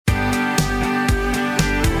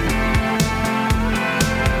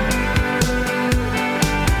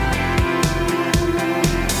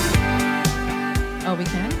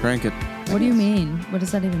drank it. What do you mean? What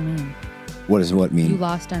does that even mean? What does what mean? You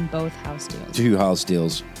lost on both house deals. 2 house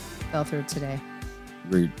deals. Fell through today.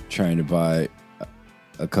 We're trying to buy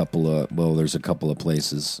there's a couple of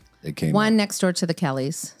places that came One up. next door to the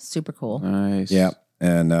Kellys. Super cool. Nice. Yeah.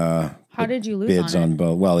 And How did you lose bids on it? on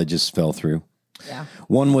both. Well, it just fell through. Yeah.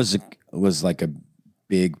 One was like a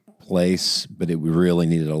big place, but it really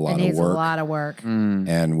needed a lot It needs of work. a lot of work.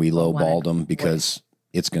 And we lowballed them What? because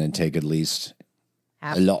it's going to take at least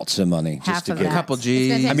Half, lots of money half just to of get that. a couple It's gonna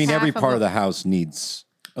G's. take I mean, half every of part of what- the house needs.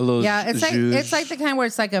 A little Yeah, it's zhuzh. like the kind where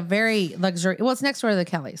it's like a very luxury. Well, it's next door to the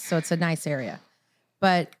Kellys, so it's a nice area.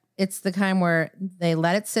 But it's the kind where they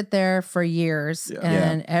let it sit there for years,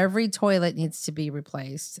 and every toilet needs to be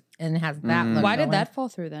replaced, and it has that. look Why did going. that fall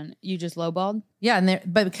through then? You just lowballed? Yeah,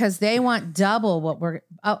 but because they want double what we're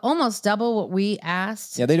almost double what we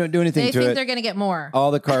asked. Yeah, they don't do anything they to think it. they're going to get more. All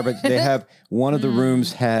the carpet. They have one of the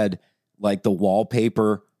rooms had like the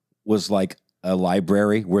wallpaper was like a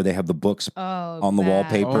library where they have the books on the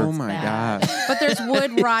wallpaper. Oh my bad. god. But there's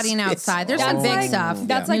wood rotting outside. There's some That's big like- stuff.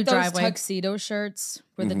 That's New like those driveway. tuxedo shirts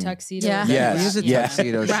where the tuxedo. Yeah. Yes. Use a Yeah.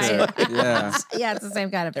 tuxedo Right. shirt. Yeah. Yeah, it's the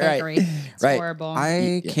same kind of Right. fakery. It's Right. horrible.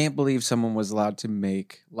 I can't believe someone was allowed to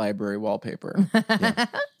make library wallpaper.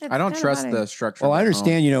 I don't trust the structure. Well, I of the home.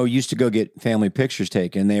 understand, used to go get family pictures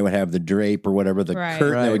taken. They would have the drape or whatever, the Right.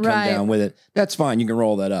 curtain that would come Right. down with it. That's fine. You can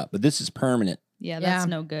roll that up. But this is permanent yeah, that's Yeah.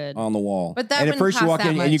 no good. on the wall. But that and at wouldn't first you cost walk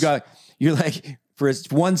that in and you're like, for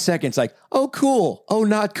 1 second, it's like, oh, cool. Oh,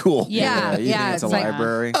 not cool. Yeah, You think it's a it's like-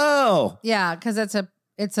 library. Oh. Yeah, because it's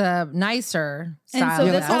a nicer And style. so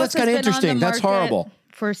Yeah, this oh, house that's has kinda been on interesting. the That's market horrible.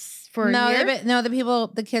 For a year?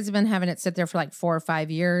 the kids have been having it sit there for like 4 or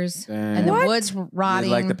 5 years, Dang. and the What? wood's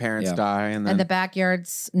rotting. Like the parents Yeah. die, and then and the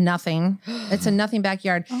backyard's nothing. It's a nothing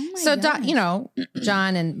backyard. Oh my so, gosh.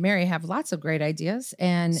 John and Mary have lots of great ideas,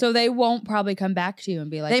 and So they won't probably come back to you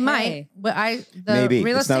and be like, they hey. might. But the Maybe.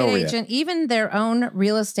 real It's not estate over yet. agent, even their own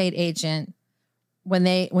real estate agent,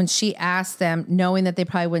 when she asked them, knowing that they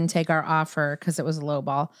probably wouldn't take our offer because it was a low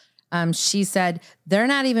ball. She said they're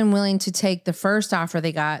not even willing to take the first offer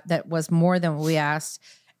they got that was more than what we asked,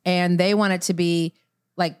 and they want it to be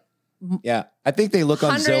like Yeah. I think they look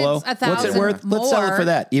on Hundreds, Zillow. a What's it thousand worth? Let's sell it more. for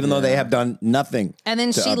that, even though they have done nothing. And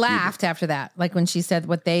then to she upkeep it. laughed after that. Like when she said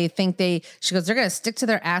what they think she goes, they're going to stick to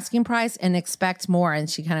their asking price and expect more. And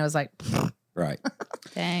she kind of was like, Right.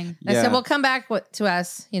 Dang. I said, well, come back to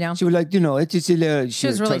us, She was like, it is She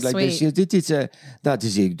was really sweet. That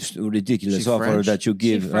is a ridiculous She's offer French? that you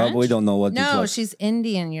give. French? We don't know what it No, was. she's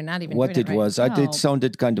Indian. You're not even What doing it right. was. Oh. It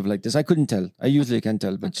sounded kind of like this. I couldn't tell. I usually can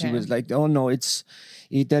tell, but she Okay. was like, "Oh no, that is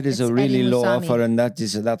It's a really Eddie low Musami. offer, and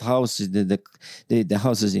that house is the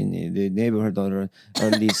houses in the neighborhood are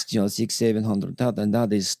at least 600-700. And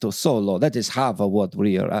that is so low. That is half of what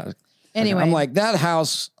we are. Anyway. I'm like, that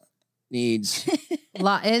house needs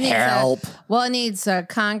It needs help. it needs a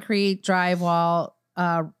concrete drywall,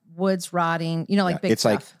 woods rotting, like big It's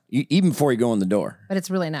stuff. like even before you go in the door, But it's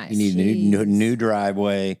really nice. you need a new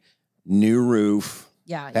driveway, new roof.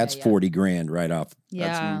 yeah, That's yeah. $40,000 right off.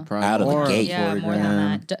 Yeah. Out of the gate. Yeah, 40 more than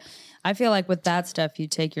grand. that. I feel like with that stuff, you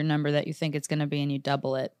take your number that you think it's going to be and you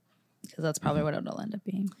double it because that's probably what it'll end up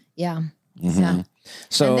being. Yeah. Mm-hmm. Yeah.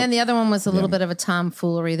 So And then the other one was a little bit of a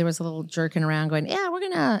tomfoolery. There was a little jerking around going, yeah, we're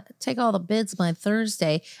going to take all the bids by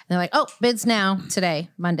Thursday. And they're like, oh, bids now, today,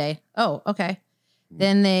 Monday. Oh, okay.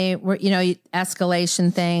 Then they were,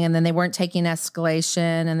 escalation thing. And then they weren't taking escalation.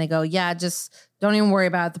 And they go, yeah, just don't even worry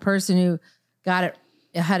about it. The person who got it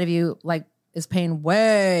ahead of you, is paying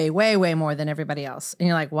way, way, way more than everybody else. And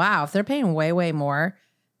you're like, wow, if they're paying way, way more,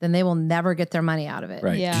 then they will never get their money out of it.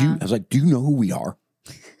 right. Yeah. I was like, do you know who we are?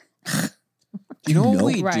 Do you know what know?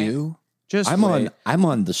 we Right. do? Just I'm wait.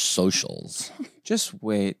 on the socials. Just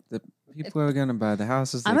wait. The people are gonna buy the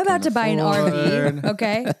houses. I'm they about can to buy an RV. afford.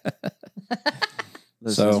 Okay.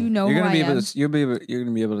 Listen, So- You know you're who gonna I be able am. to. You're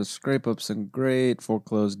gonna be able to scrape up some great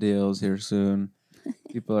foreclosed deals here soon.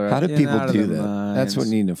 People are. How do in people out of do their that? That's what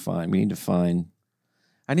minds. we need to find. We need to find.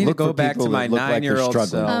 I need Look to go for back people to my that look like they're 9-year-old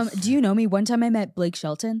struggling. self. Do you know me? One time I met Blake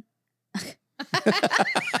Shelton.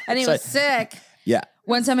 And he was sick. Yeah.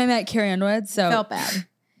 One time I met Carrie Underwood. So Felt bad.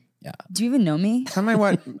 do you even know me? Time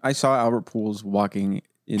I saw Albert Pools walking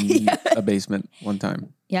in a basement one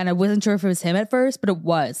time. Yeah, and I wasn't sure if it was him at first, but it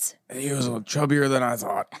was. He was a little chubbier than I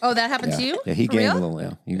thought. Oh, that happened to you? Yeah, he For gained real? a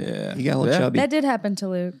little. Yeah. Yeah. He got a little Yeah. chubby. That did happen to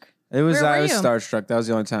Luke. It was. Where were I was you? starstruck. That was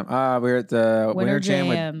the only time. We were at the Winter Winter Jam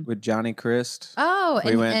Jam. with Johnny Christ Oh,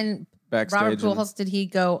 We went and backstage. Robert and- Pujols, did he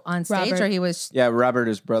go on stage Robert. or he was? yeah, Robert,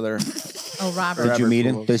 his brother. Oh, Robert. Did you meet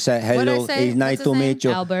him? Pujols. They said, What'd I hello, say? it's nice What's to his name? meet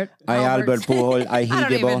you. Albert. I Albert Pujol. I I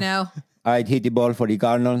don't even know. I hit the ball for the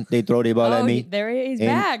Cardinal. They throw the ball at me. He's and,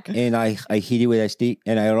 back. And I hit it with a stick,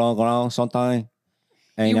 and I run around sometimes.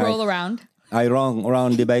 And You roll around. I run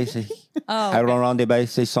around the bases. I run okay. around the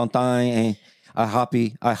bases sometimes, and I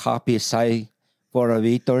happy side for a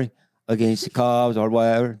victory against the Cubs or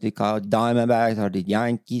whatever. The Diamondbacks or the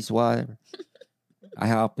Yankees, whatever. I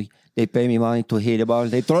happy. They pay me money to hit the ball.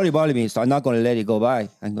 They throw the ball at me, so I'm not going to let it go by.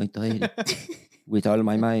 I'm going to hit it with all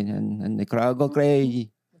my might, and the crowd go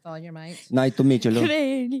crazy. With all your might. Nice to meet you,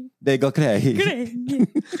 Lou. They go crazy. Kind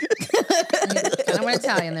of went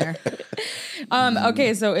Italian there.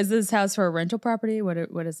 Okay, so is this house for a rental property? What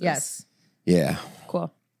is this? Yes. Yeah.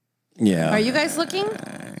 Cool. Yeah. Are you guys looking?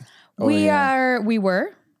 We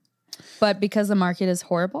were, but because the market is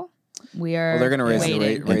horrible, we are. Well, they're going to raise waiting.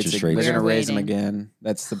 the Interest rates. rates. They're going to raise them Waiting. again.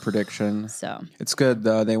 That's the prediction. So It's good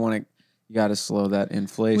though. They want to. You got to slow that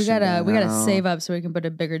inflation. we gotta down. save up so we can put a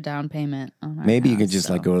bigger down payment on our Maybe you house, could just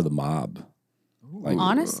so. like go to the mob. Like,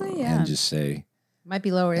 Honestly, yeah. And just say, Might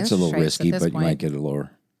be lower it's a interest little rates risky, at this but you point. might get it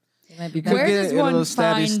lower. It might be You could Where get does a little one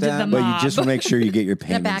stabby find stab. the But you mob? just want to make sure you get your in a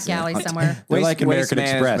payments. back alley somewhere. They're Waste- like American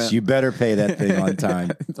waste Express. management. You better pay that thing on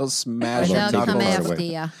time. They'll smash They'll it. take Welcome the part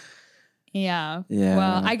away. after. Yeah. Yeah.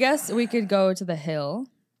 Well, I guess we could go to the hill.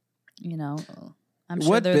 You know, I'm sure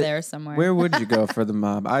What they're the- there somewhere. Where would you go for the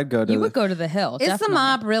mob? I'd go to. you would go to the hill. Is definitely. the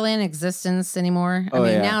mob really in existence anymore? I Oh,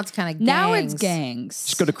 mean, yeah. now it's kind of Now it's gangs.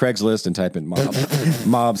 Just go to Craigslist and type in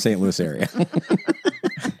mob St. Louis area.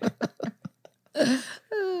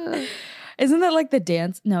 Isn't that like the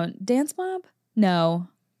dance? No, dance mob? No.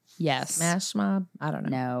 Yes. Smash mob. I don't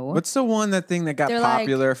know. No. What's the one thing that got They're like-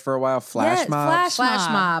 popular for a while? Flash Yes, mobs.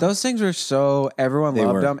 Flash mob. Those things were so everyone They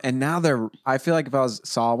loved were. them, and now they're. I feel like if I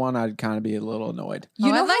saw one, I'd kind of be a little annoyed.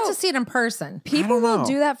 You know I'd like how to see it in person. people I don't will know.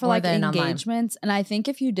 do that for More like than online. engagements, and I think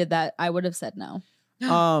if you did that, I would have said no.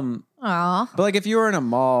 Aw. But like if you were in a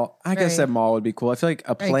mall, I guess Very- that mall would be cool. I feel like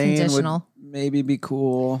a very plane would conditional. maybe be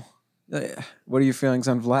cool. What are your feelings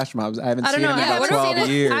on flash mobs? I haven't I don't seen know. them in I've about never 12 seen it.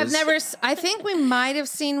 years. I've never. I think we might have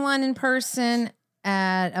seen one in person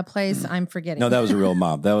at a place I'm forgetting. No, that was a real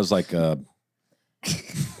mob. That was like there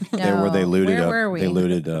where they looted Where were we? they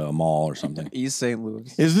looted a mall or something. East St.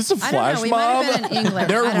 Louis. Is this a I don't flash know. We mob? might have been in England. I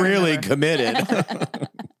They're don't really remember. committed.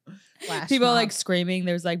 Flash People mob. like screaming.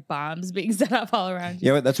 There's like bombs being set up all around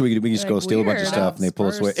you. Yeah, that's what we could. We just Like, go steal a bunch of weird. stuff and they pull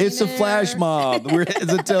us away. I've It's a seen flash it. mob.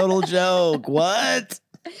 It's a total joke. What?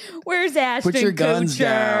 Where's Ashton Put your guns Kutcher?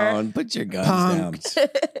 down. Put your guns down.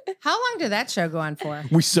 How long did that show go on for?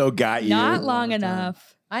 We so got you. Not long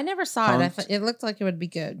enough. I never saw it. I Punked. thought it looked like it would be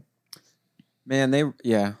good. Man, That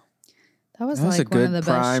was that was like a good one of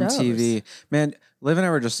the prime best shows. TV. Man, Liv and I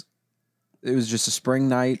were it was just a spring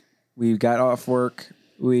night. We got off work.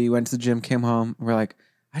 We went to the gym, came home. We're like,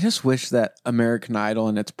 I just wish that American Idol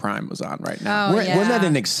in its prime was on right now. Oh, Wasn't that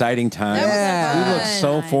an exciting time? That was Yeah. We look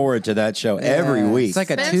so fun. forward to that show every week. It's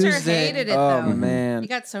like a Spencer Tuesday. hated it, oh though. man, He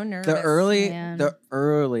got so nervous. the early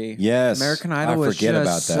Man. Yes, American I Idol was forget just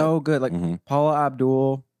about that. so good. Like Mhm. Paula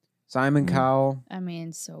Abdul, Simon Mhm. Cowell. I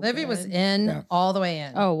mean, so Livy was good. in Yeah. all the way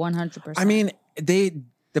in. Oh, 100%. I mean, the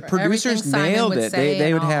For producers everything Simon nailed would it. say They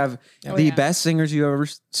and would all. have Oh, the yeah. best singers you ever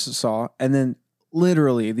saw, and then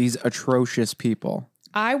literally these atrocious people.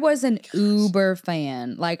 I was an Uber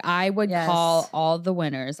fan. Like I would Yes. call all the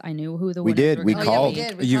winners. I knew who the We winners did. were We gonna called. be Yeah,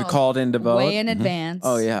 we did. You called. called in to vote. way in advance.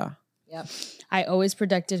 Oh yeah. Yep. I always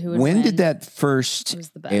predicted who would When win. did that first It was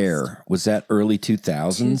the best. air? Was that early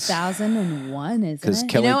 2000s? 2001, isn't 'Cause it?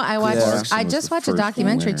 Kelly You know, I watched. Clarkson I was just the watched a first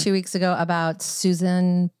documentary winner. 2 weeks ago about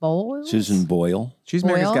Susan Boyle. Susan Boyle. She's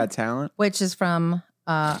America's Boyle? Got Talent. which is from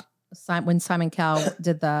when Simon Cowell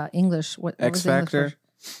did the English. What X was the English Factor? version?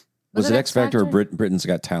 Was it X Factor or Britain's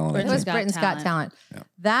Got Talent? I It Britain's was think. Britain's Got Talent. Yeah.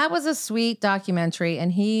 That was a sweet documentary,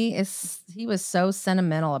 and he was so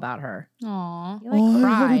sentimental about her. Aw. He like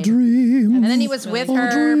cried. dream. And then he was Really with cool.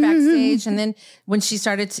 her backstage, and then when she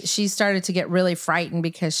started to get really frightened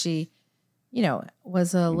because she,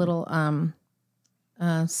 was a little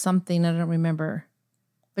something I don't remember,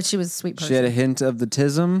 but she was a sweet person. She had a hint of the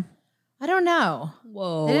tism. I don't know.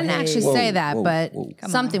 Whoa. They didn't actually Whoa, say that, whoa, but whoa.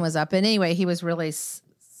 Come something on. was up. And anyway, he was really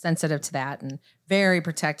sensitive to that and very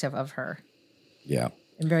protective of her Yeah,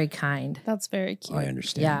 and very kind. That's very cute. I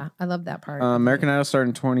understand. Yeah, I love that part. American Idol started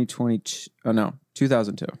in 2022. Oh no,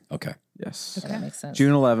 2002. Okay. Yes. So that makes sense.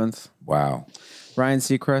 June 11th. Wow. Ryan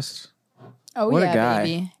Seacrest. Oh, What a yeah, guy.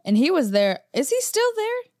 baby. And he was there. Is he still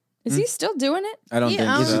there? Is he still doing it? I don't He think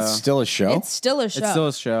owns- Is so. it still a show? It's still a show. It's still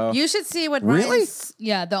a show. You should see what Really? Ryan's.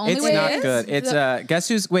 yeah, the only It's way not is good. It's the-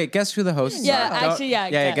 guess who the hosts Yeah, are. actually, yeah,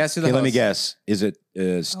 Yeah, guess who the Okay, hosts let me guess. Is it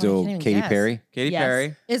still can't even Katy guess. Perry, Katy Yes.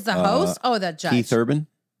 Perry. Is the host? Oh, the judge. Keith Urban?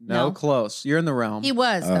 No. close. You're in the realm. He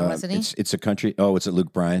was though, wasn't he? It's a country. Oh, it's a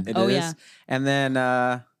Luke Bryan. It Oh, is. yeah. And then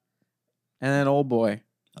old boy.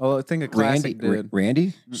 Oh, I think a classic dude.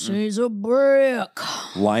 Randy? She's a brick.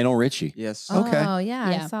 Lionel Richie. Yes. Okay. Oh yeah,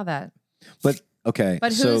 I Yeah. saw that. But okay.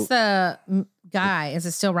 But so, who's the guy? Is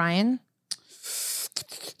it still Ryan,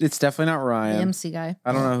 It's definitely not the Ryan. MC guy?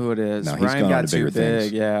 I don't know who it is. No, he's Ryan gone on got to bigger too big.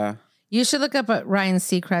 things. Yeah. You should look up what Ryan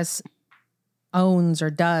Seacrest owns or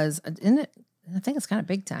does. Isn't it? I think it's kind of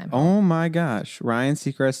big time. Oh my gosh. Ryan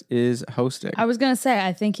Seacrest is hosting. I was going to say,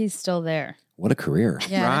 I think he's still there. what a career.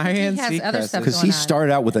 Yeah, I think Ryan he has other Seacrest stuff Because going he on.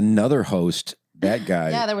 started out with another host, that guy.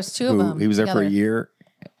 Yeah, there was two of who- them. He was there for a together. year,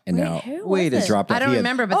 and Wait, now who Wait, was it it? dropped. I off. don't He had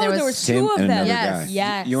remember, but Oh, there there was were him two of and them. another Yes. guy.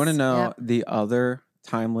 Yes. You want to know Yep. the other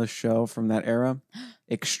timeless show from that era?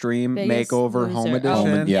 Extreme Biggest Makeover Loser. Home Oh,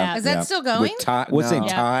 Edition. yeah. Is that yeah. still going? With Ty, what's his name? No.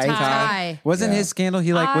 Yeah, Ty? Ty. Ty. Wasn't Yeah. his scandal?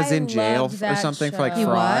 He was I in jail loved or that something for like show. He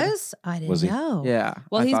fraud. was? I didn't Was he? know. Yeah.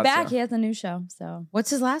 Well, I he's thought back. so. He has a new show. So What's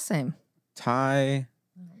his last name? Ty.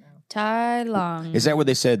 Ty Long. Is that where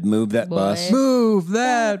they said move that Boy. bus? Move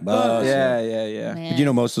that Bus. bus. Yeah. Man. Did you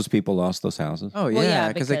know most of those people lost those houses? Oh Well, yeah, yeah,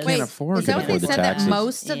 because they because- can't Wait, afford is that it. what they afford the said that taxes.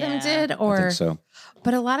 most of them Yeah. did? I Or think so.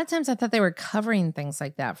 but a lot of times I thought they were covering things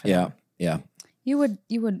like that for Yeah, them. yeah. You would.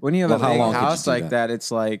 When you have Well, a how big long could you house do like that, it's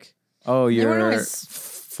like, oh, They weren't you're always-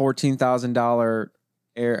 $14,000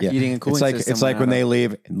 air Yeah. heating and cooling It's like system. it's like when they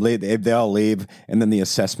leave, they all leave, and then the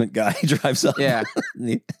assessment guy drives up. Yeah.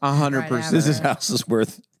 Right 100%. This is house is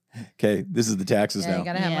worth. Okay, this is the taxes Yeah, now. you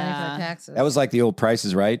gotta have money for Yeah. the taxes. That was like the old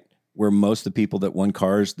Prices Right, where most of the people that won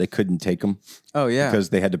cars they couldn't take them Oh yeah. because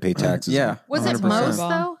they had to pay taxes. Yeah. was it 100%. most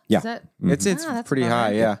though? Yeah. Is that, It's Wow, that's pretty fun.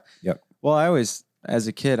 high, yeah. Yep. Well, I always, as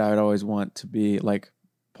a kid, I would always want to be like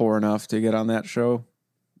poor enough to get on that show,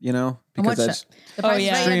 you know, And what because show? that's The Price is yeah.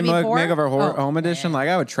 Right had to Extreme be poor? Makeover Oh. Home Edition. Like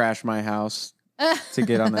I would trash my house to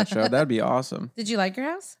get on that show. That'd be awesome. Did you like your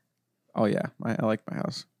house? Oh yeah, I like my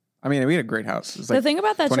house. I mean, we had a great house. It's The like thing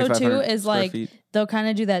about that show too 2,500 is square like feet. they'll kind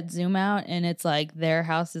of do that zoom out, and it's like their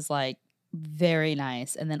house is like very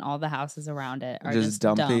nice, and then all the houses around it are Just just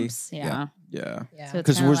dumpy. dumps. Yeah. Yeah. Yeah. So it's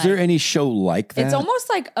Because kinda was there like- any show like that? It's almost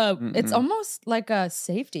like it's Mm-mm. almost like a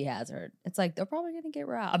safety hazard. It's like they're probably gonna get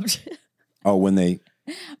robbed. Oh, when they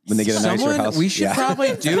get a nicer house. We should Yeah.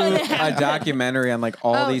 probably do gonna a happen. documentary on like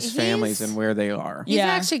all Oh, these families he's- and where they are. He's Yeah.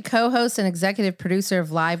 actually co-host and executive producer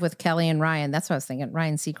of Live with Kelly and Ryan. That's what I was thinking.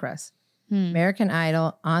 Ryan Seacrest. American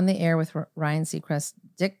Idol, On the Air with Ryan Seacrest.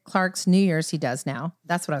 Dick Clark's New Year's he does now.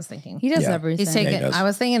 That's what I was thinking. He does Yeah. everything. He's taking. he does. I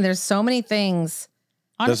was thinking there's so many things.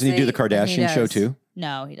 Doesn't he do the Honestly, Kardashian show does. too?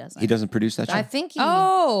 No, he doesn't. He doesn't produce that show. I think he.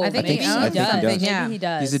 Oh, I think maybe he he, owns does. something. Maybe Yeah. he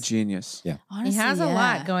does. He's a genius. Yeah. Honestly, He has a yeah.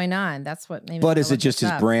 lot going on. That's what maybe. But I'll is it look just this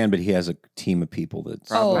his up. brand? But he has a team of people that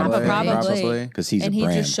Oh, probably. because he's And a he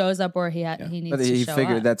brand. just shows up where he needs But to he show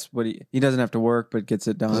figured up. that's what he doesn't have to work, but gets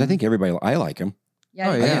it done. 'Cause I think everybody. I like him. Yeah,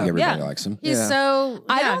 Oh, I yeah. think everybody Yeah. likes him. He's Yeah. so.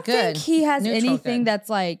 I yeah, don't good. think he has Neutral anything good. that's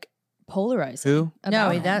like polarizing. Who? No,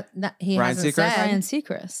 about he him. that he Ryan hasn't Seacrest? said. Ryan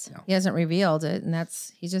Seacrest. He hasn't revealed it, and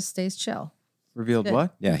he just stays chill. Revealed Good.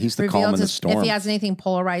 what? Yeah, he's the Revealed calm in the his- storm. If he has anything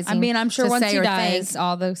polarizing, I mean, I'm sure to once say he or dies, think.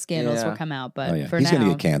 all those scandals Yeah. will come out. But oh yeah, for he's now,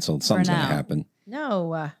 gonna get canceled. Something's gonna now. happen.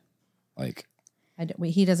 No, Like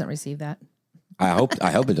he doesn't receive that, I hope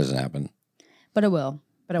it doesn't happen. but it will.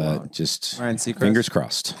 but it won't. Just Ryan Seacrest. fingers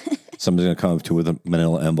crossed. Somebody's gonna come up to with a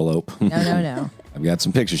manila envelope. No. I've got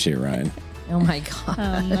some pictures here, Ryan. Oh my god.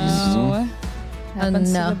 Oh no.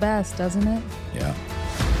 Happens no. to the best, doesn't it? Yeah.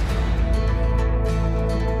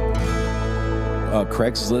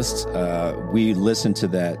 Craigslist. We listened to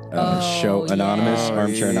that show, yeah. Anonymous, Oh,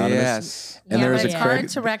 Armchair Anonymous. Yes. And there was but a it's hard Craig.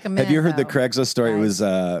 to recommend. Have you heard the though. Craigslist story?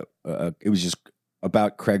 Right. It was just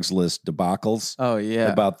about Craigslist debacles. Oh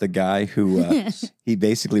yeah. About the guy who he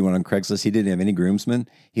basically went on Craigslist. He didn't have any groomsmen.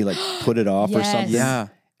 He like put it off or Yes. something. yeah.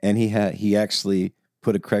 And he actually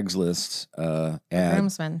put a Craigslist ad.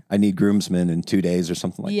 Groomsmen. I need groomsmen in 2 days or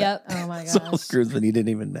something like Yep. Oh my that. So gosh. groomsmen he didn't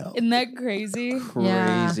even know. Isn't that crazy?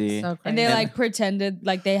 Yeah, Crazy. so crazy. And they like pretended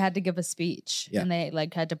like they had to give a speech, Yeah. and they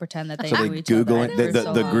like had to pretend that they So knew they each Google other. it. for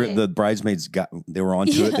so long. The bridesmaids they were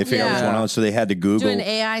onto it. They figured out what's Yeah. going on, so they had to Google do an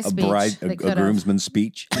AI a speech. bride They a could've. groomsman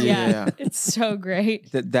speech. Yeah, it's so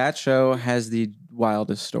great. That show has the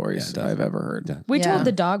wildest stories Yeah, it does. I've ever heard. We Yeah. told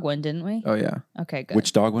the dog one, didn't we? Oh yeah. Okay, good.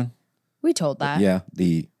 Which dog one? we told that. Yeah,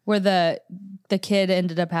 the Where the kid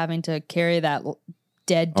ended up having to carry that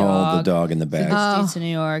dead the dog. dog in the through bag. the Oh, streets of New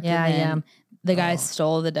York. yeah, and then yeah. The guy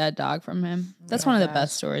stole the dead dog from him. That's my one of the gosh.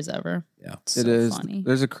 best stories ever. Yeah. It's It so is. funny.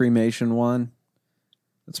 There's a cremation one.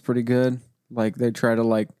 That's pretty good. Like they try to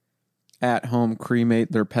like at home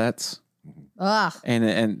cremate their pets, Ugh.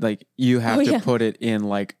 and like you have Oh, to yeah. put it in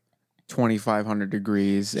like 2,500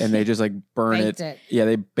 degrees, and they just like burn Baked it. it. Yeah,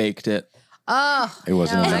 they baked it. Oh, It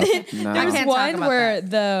wasn't no, enough. No. There was can't talk one about where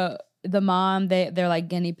the mom, their like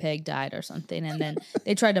guinea pig died or something, and then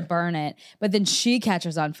they tried to burn it, but then she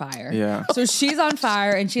catches on fire. Yeah. So she's on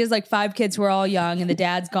fire, and she has like 5 kids who are all young, and the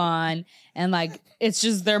dad's gone, and like it's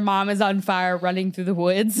just their mom is on fire running through the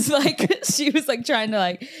woods. Like she was like trying to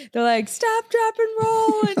like, they're like, stop, drop, and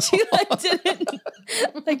roll, and she like didn't,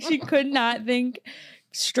 like she could not think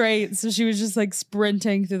straight, so she was just like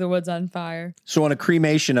sprinting through the woods on fire. So on a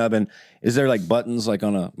cremation oven, is there like buttons like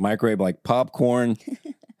on a microwave, like popcorn,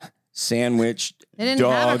 sandwich, They didn't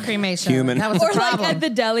dog, have a cremation. human? That was the Or like problem. at the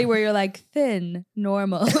deli where you're like thin,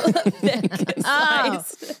 normal, thick,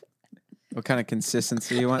 sliced. What kind of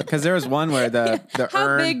consistency you want? Because there was one where the How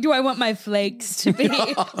urn. big do I want my flakes to be?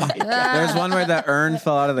 There's one where the urn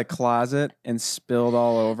fell out of the closet and spilled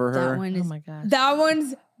all over her. That one Oh is my gosh. that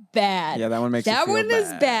one's bad. Yeah, that one makes that you feel one is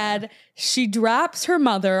bad. She drops her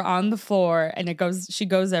mother on the floor and she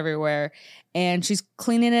goes everywhere, and she's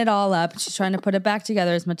cleaning it all up. She's trying to put it back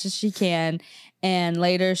together as much as she can. And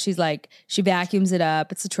later she's like, she vacuums it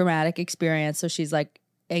up. It's a traumatic experience. So she's like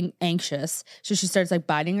anxious. So she starts like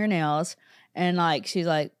biting her nails, and like she's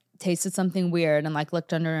like tasted something weird and like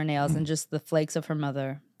looked under her nails, and just the flakes of her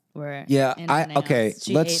mother were Yeah, in her nails. okay.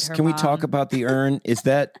 She Let's ate her can we mom. talk about the urn? Is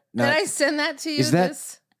that Did not? I send that to you? Is that-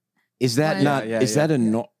 This? Is that Yeah, not? yeah, is yeah. that a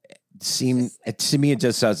to me? It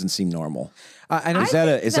just doesn't seem normal. I don't, Is that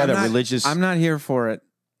a? Is that a I'm not- religious? I'm not here for it.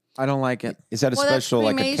 I don't like it. Is that a Well, that's special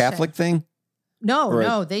like a cremation. Catholic thing? No, Or a-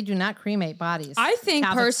 no, they do not cremate bodies. I think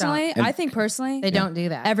Catholics don't. personally, They don't do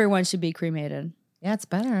that. everyone should be cremated, Yeah, it's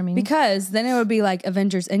better. I mean, because then it would be like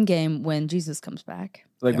Avengers Endgame when Jesus comes back.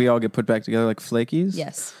 Like we all get put back together like flakies.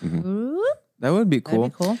 Yes. Ooh, That would be that'd cool.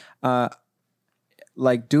 be cool.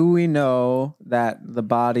 Like, do we know that the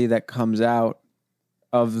body that comes out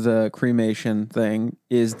of the cremation thing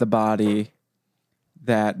is the body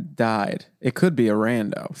that died? It could be a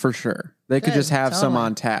rando for sure. They could Good, just have some totally.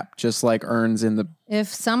 on tap, just like urns in the. If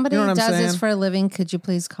somebody You know what I'm does this saying? for a living, could you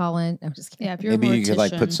please call in? I'm just kidding. Yeah. If you're Maybe a you could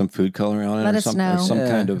like put mortician. some food coloring on it, Let or us some, know. or some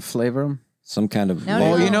kind of flavor 'em. No, Oh,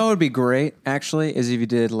 no. you know what would be great actually is if you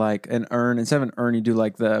did like an urn instead of an urn, you do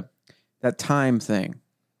like that time thing,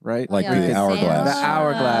 right? like Yeah, the the hourglass. the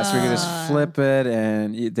hourglass where you could Ah. just flip it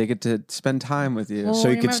and they get to spend time with you. Well, So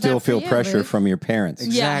you could remember still that for feel you, pressure Luke. from your parents.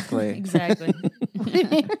 Yeah, Exactly. exactly.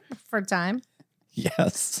 For time.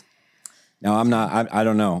 Yes. No, I'm not. I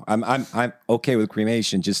don't know. I'm okay with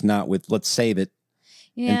cremation, just not with let's save it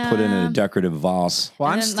Yeah. and put it in a decorative vase. Well,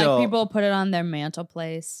 And I'm then, still like people put it on their mantle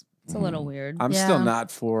place. It's a little weird. I'm Yeah. still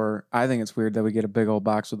not for. I think it's weird that we get a big old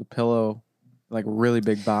box with a pillow, like a really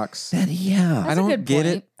big box. Yeah. I That's a don't good get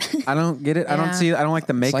point. it. I don't get it. I Yeah. don't see. I don't like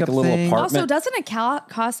the It's makeup like a little thing. apartment. Also, doesn't it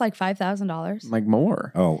cost like $5,000? Like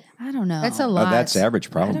more. Oh, I don't know. That's a lot. that's average,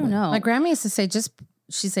 I probably. don't know. My grandma used to say,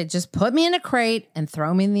 she said, just put me in a crate and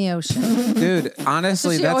throw me in the ocean. Dude,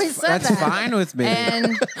 honestly, She always that's said that. fine with me. And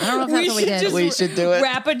I don't know if that's what we did. just We should do it.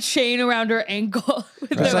 Wrap a chain around her ankle.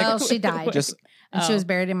 with Just a- like- Well, she died. Just And she Oh. was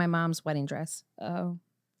buried in my mom's wedding dress. Oh.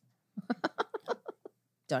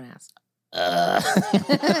 Don't ask.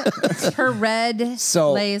 Her red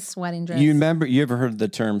So, lace wedding dress. You remember? You ever heard the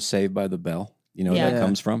term "saved by the bell"? You know where Yeah. that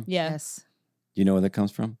comes from? Yeah. Yes. You know where that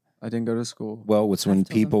comes from? I didn't go to school. Well, it's when I've told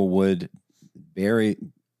them. people would bury.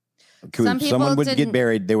 Some people Someone would didn't- get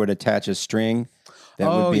buried. They would attach a string that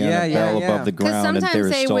Oh, would be yeah, on a yeah, bell yeah. above the Because ground, and they sometimes were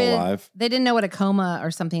they still would, alive. they didn't know what a coma or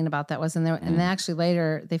something about that was. And then actually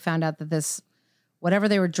later they found out that this, whatever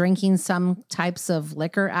they were drinking some types of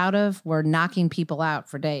liquor out of, were knocking people out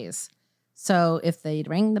for days. So if they'd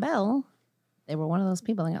ring the bell, they were one of those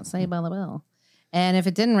people that got saved by the bell. And if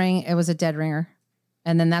it didn't ring, it was a dead ringer.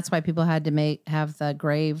 And then that's why people had to have the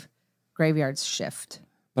graveyards shift.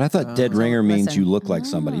 But I thought dead ringer means listen. you look like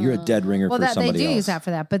somebody. You're a dead ringer Well, for that they somebody do else. use that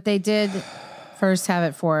for that, but they did first have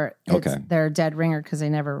it for Okay. their dead ringer because they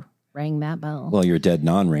never rang that bell. Well, you're a dead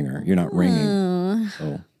non-ringer. You're not ringing. Mm,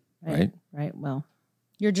 So, right? Right. Well,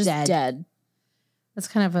 you're just Dead. dead. that's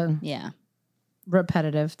kind of a Yeah.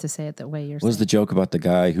 repetitive to say it the way you're What was the saying. joke about the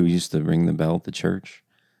guy who used to ring the bell at the church?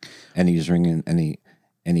 And he was ringing, and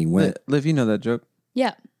he went, Liv, you know that joke.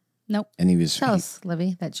 Yeah. Nope. and he was Tell us,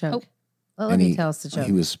 Livy, that joke. Oh. Well, and Livy, tell us the joke.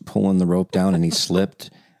 He was pulling the rope down, and he slipped,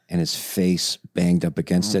 and his face banged up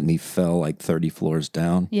against it, and he fell like 30 floors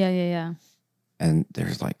down. Yeah. Yeah. Yeah. And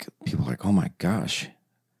there's like people like, oh my gosh,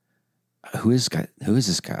 who is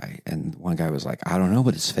this guy? And one guy was like, I don't know,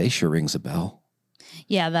 but his face sure rings a bell.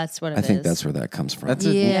 Yeah. That's what it is. I think that's where that comes from. That's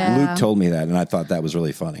a- Yeah. Luke told me that, and I thought that was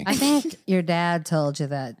really funny. I think your dad told you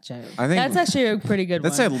that joke. I think That's actually a pretty good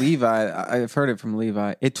that's one. a Levi. I've heard it from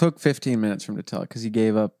Levi. It took 15 minutes for him to tell it because he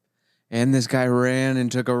gave up And this guy ran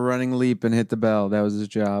and took a running leap and hit the bell. That was his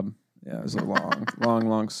job. Yeah, it was a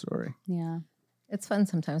long story. Yeah. It's fun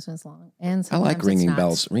sometimes when it's long. And I sometimes like ringing it's not.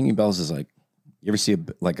 bells. Ringing bells is like, you ever see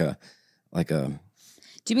like a Do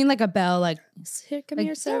you mean like a bell? Like, here, come Like,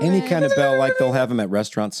 here, sir. any kind of bell, like they'll have them at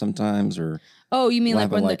restaurants sometimes, or Oh, you mean We'll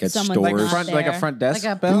like have it when like at someone stores. Like a front desk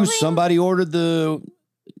Like a bell? ooh, somebody ordered the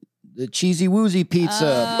cheesy woozy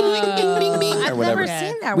pizza. Bing, bing, bing, bing, or I've whatever. never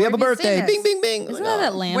seen that. We Where have a you seen birthday. this? Bing, bing, bing. Isn't that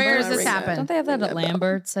at Lambert's? Where does this happen? Don't they have that at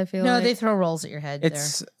Lambert's? I feel No, like they throw rolls at your head.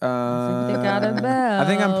 It's they got a bell. I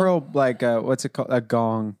think I'm pro like what's it called? A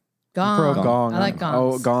gong. there. I'm pro Gong. gong. I like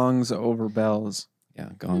Oh, gongs. gongs over bells. Yeah,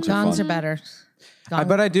 gongs Gongs are are fun. better.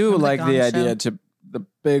 But I do Sounds like like the gong idea show. to the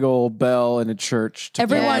big old bell in a church. To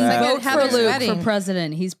Everyone play that. like vote at for Heather's Luke wedding. for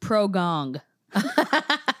president. He's pro gong.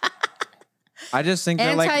 I just think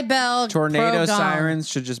that like Anti-bell. tornado pro-gong. sirens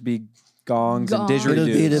should just be gongs and Gongs. It'll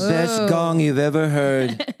be the didgeridoos. best Ooh. gong you've ever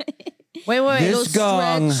heard. Wait. This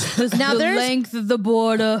gong. Now the there's- length of the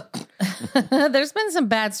border. There's been some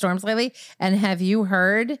bad storms lately. And have you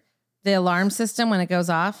heard the alarm system when it goes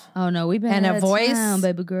off? Oh no, we've been And out a of voice? town,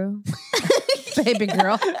 baby girl. Baby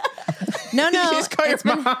girl. No. You just call your it's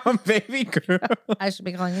been- mom baby girl. I should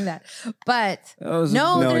be calling you that. But That was-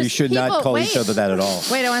 no, No, there's you should people, not call wait, each other that at all.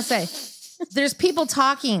 Wait, I want to say there's people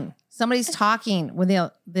talking. Somebody's talking when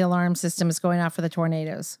the alarm system is going off for the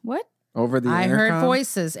tornadoes. What? Over the I heard intercom?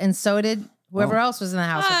 voices, and so did whoever else was in the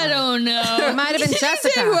house. with I me. don't know. It might have been Did you say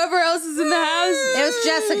Jessica. Whoever else is in the house. It was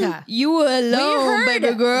Jessica. You were alone,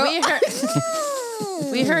 baby girl.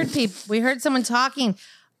 We heard people. We heard someone talking.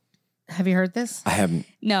 Have you heard this? I haven't.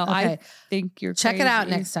 No, I Okay. think you're Check it out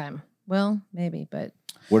crazy. next time. Well, maybe, but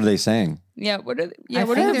What are they saying? Yeah, what are they, I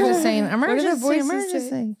what think are they're just saying what are the emergency, voices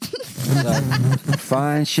emergency.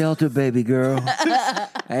 Find shelter, baby girl.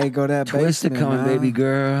 Hey, go to that Twister basement. coming, huh? baby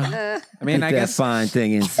girl. I mean, Put I that guess fine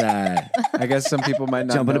thing inside. I guess some people might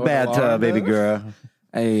not Jump in the know what alarm bathtub, baby is. girl.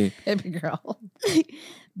 Hey, Baby girl.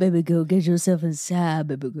 Baby girl, get yourself inside,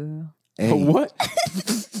 baby girl. Hey, what?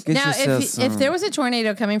 Get Now, yourself if some. there was a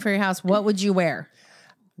tornado coming for your house, what would you wear?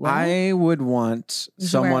 I would want you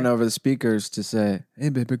someone wear? over the speakers to say, "Hey,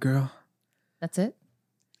 baby girl, That's it.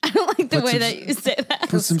 I don't like the Put way some- that you say that.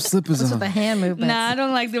 put some slippers What's on. with the hand movements? Nah, I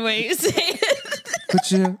don't like the way you say it.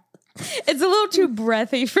 Put your It's a little too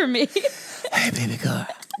breathy for me. hey, baby girl.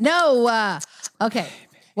 No. Okay.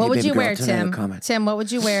 What Hey, would baby you girl, wear, turn on the Tim? comment. Tim, what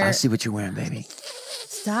would you wear? I see what you're wearing, baby.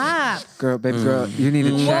 Stop. girl, baby girl. You need a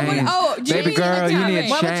change. What would- oh, do you baby mean- girl, you need a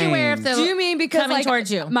What would you wear if change. the Do you mean because coming like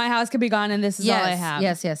towards you? my house could be gone and this is all I have?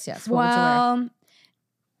 Yes. What would you wear? Well,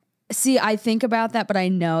 see, I think about that, but I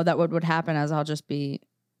know that what would happen is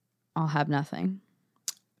I'll have nothing.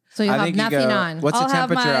 So you'll I have think you nothing go, on. What's I'll the have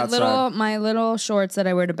temperature outside? my little shorts that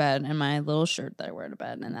I wear to bed and my little shirt that I wear to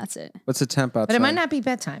bed, and that's it. What's the temp outside? But it might not be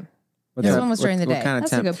bedtime. What This temp- one was during the what day. kind of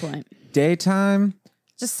That's a temp? good point. Daytime,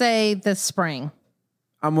 Just say the spring.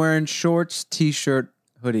 I'm wearing shorts, t-shirt,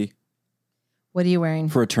 hoodie. What are you wearing?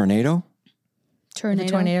 For a tornado? Tornado.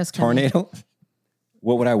 The tornadoes coming. Tornado?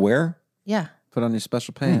 What would I wear? Yeah. Put on your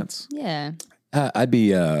special pants. Yeah. I'd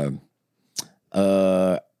be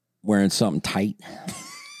wearing something tight,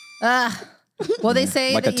 Well, they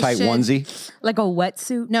say like that a tight you should, onesie. Like a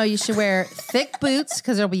wetsuit. No, you should wear thick boots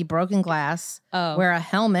because there'll be broken glass. Oh. Wear a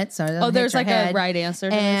helmet so it doesn't hit There's your like head. a right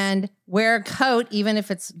answer to this. And wear a coat even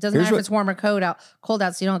if it's doesn't Here's matter what- if it's warm or cold out,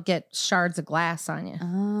 so you don't get shards of glass on you.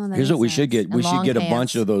 Oh, that Here's what makes we should sense. get. We And should long get a pants.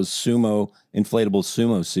 bunch of those inflatable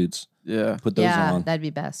sumo suits. Yeah. Put those Yeah, on. that'd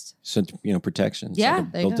be best. So, protection. Yeah, It's like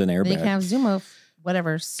a There you built-in go. They can airbag. have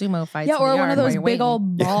sumo fights. Yeah, in or the one yard of while those you're big waiting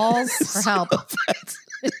old balls. for help.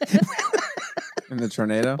 In the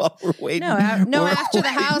tornado. While we're waiting. No, we're after the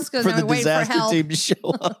waiting house goes, for now the we wait for disaster help. team to show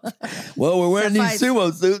up. Well, we're wearing these fights.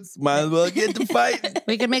 sumo suits. Might as well get to fight.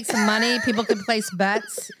 We could make some money. People could place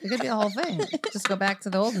bets. It could be a whole thing. Just go back to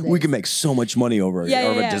the olden days. We can make so much money over Yeah,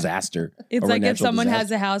 over yeah. a disaster. It's over a like if natural someone has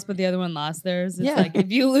disaster. a house but the other one lost theirs. It's Yeah. like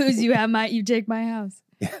if you lose, you take my house.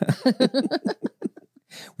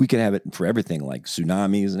 We could have it for everything, like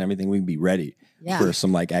tsunamis and everything. We'd be ready Yeah. for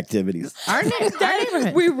some like activities. Our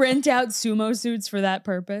neighborhood. We rent out sumo suits for that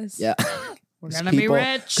purpose. Yeah. We're gonna be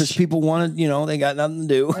rich. Because people wanted, they got nothing to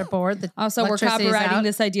do. They're bored. The Also, we're electricity is copywriting out.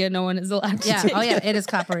 this idea. No one is allowed to Yeah. take Oh, yeah. It is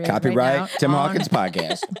copyright. Copyright right now Tim on- Hawkins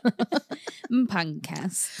podcast.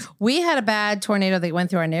 podcast. We had a bad tornado that went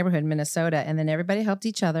through our neighborhood in Minnesota, and then everybody helped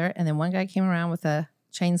each other. And then one guy came around with a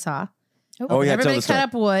chainsaw. Oh, yeah, tell Everybody the story. cut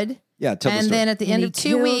up wood. Yeah, tell the And story. then at the end of 2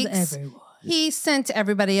 killed weeks, everyone. he sent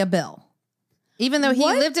everybody a bill. Even though he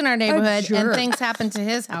What? lived in our neighborhood and jerk. things happened to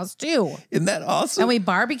his house too. Isn't that awesome? And we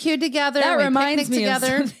barbecued together. That we reminds picnicked me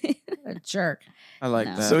together. of something. A jerk. I like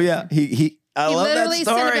No. that. So yeah, he I He love that literally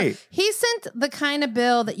sent a story. bill. He sent the kind of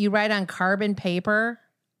bill that you write on carbon paper.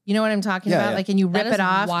 You know what I'm talking Yeah, about? yeah. Like, and you That rip is it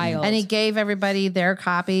off. wild. And he gave everybody their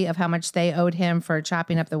copy of how much they owed him for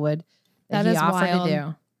chopping up the wood that That he is offered wild. to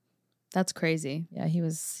do. That's crazy. Yeah,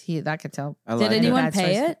 I could tell. I Did like anyone Bad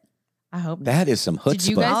pay choice. it? I hope not. That is some Did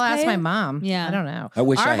you chutzpah. guys I'll ask pay my it? mom. Yeah. I don't know. I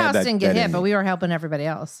wish Our I had house that- didn't get that hit, in but me. we were helping everybody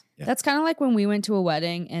else. Yeah. That's kind of like when we went to a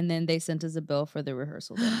wedding and then they sent us a bill for the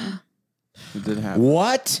rehearsal dinner. It did happen.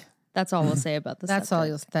 What? That's all we'll say about this. That's all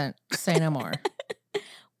you'll say no more.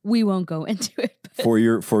 We won't go into it. but- For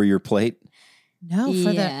your plate? No,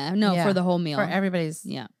 for the whole meal. for everybody's.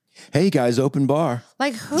 Yeah. Hey guys, open bar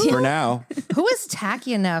Like for who now. who is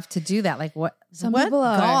tacky enough to do that? Like what? Some what people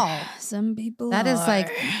are. gall? Some people That is are.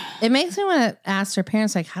 like, it makes me want to ask their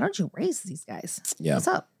parents, like, how did you raise these guys? Yeah. What's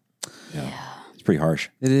up? Yeah. It's pretty harsh.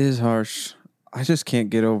 It is harsh. I just can't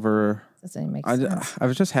get over. Doesn't make sense.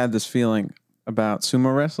 I've just had this feeling about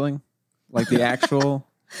sumo wrestling, like the actual.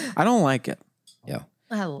 I don't like it. Yeah.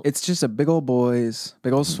 Well, It's just a big old boys,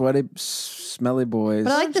 big old sweaty, smelly boys.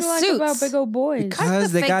 But I like What the you like suits. about big old boys. Because I like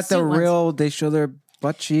the they fake got the suit ones. real. They show their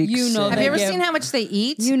butt cheeks. You know and- have they you ever give- seen how much they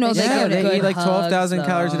eat? You know they yeah, give they good eat like 12,000 hugs,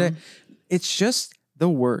 calories a though. day. It's just the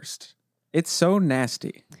worst. It's so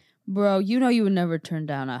nasty. Bro, you know you would never turn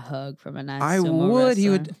down a hug from a nice I sumo would. He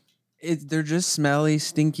wrestler. would. They're just smelly,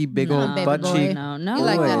 stinky, big No, old baby butt boy. cheek. No, no. You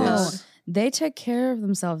like that, boys. huh? They take care of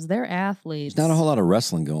themselves. They're athletes. There's not a whole lot of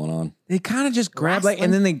wrestling going on. They kind of just grab Wrestling?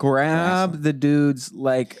 and then they grab the dude's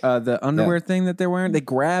like the underwear thing that they're wearing. They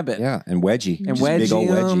grab it Yeah, and wedgie. and Just a big old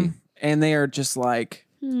wedgie wedgie. 'em, and they are just like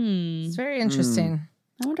It's very interesting.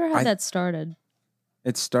 I wonder how I- that started.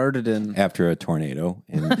 it started in. After a tornado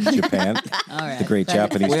in Japan, All right. the great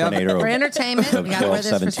Japanese We have- tornado. For entertainment, we got to wear this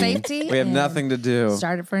for 12-17. safety. We have and nothing to do.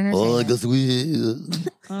 Started for entertainment. we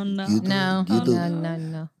Oh no. No,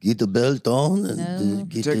 no. get the belt on No.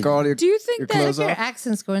 Take all your. Do you think Your that clothes Your off.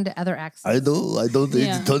 accents go into other accents. I don't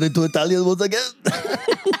Yeah. turn into Italian once again.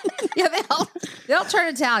 Yeah, they all turn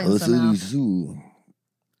Italian somehow.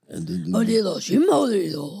 There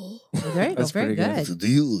you go. That's Very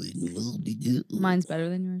pretty good. mine's better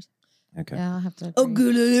than yours? Okay. Yeah, I'll have to.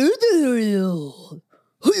 Agree.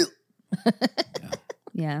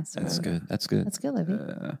 Yeah. So That's good. That's good. That's good, Libby.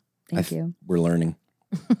 thank you. We're learning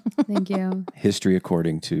Thank you. history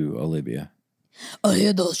according to Olivia. And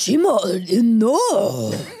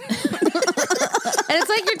it's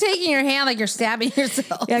like you're taking your hand, like you're stabbing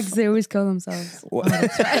yourself. Yeah, because they always kill themselves. So you're doing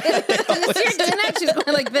that. She's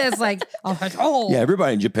going like this, like, oh. Yeah,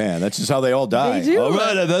 everybody in Japan. That's just how they all die. They do. All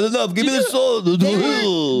right, I've had enough. Give me the sword.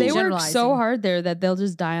 They work Generalizing. so hard there that they'll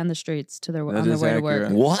just die on the streets on their is way to work.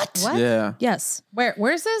 accurate. What? What? Yeah. Yes,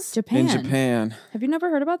 Where's this? Japan. In Japan. Have you never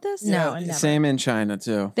heard about this? No, never. Same in China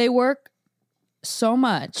too. They work so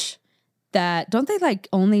much that don't they like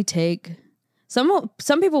only take some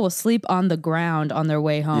people will sleep on the ground on their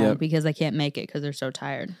way home Yep. because they can't make it because they're so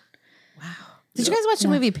tired. Did you guys watch the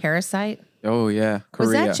movie Parasite? Oh yeah, Korea.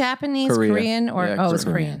 Was that Japanese, Korea. Korean, or Yeah, it was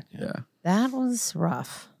Korean. Korean? Yeah. That was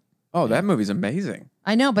rough. Oh, that movie's amazing.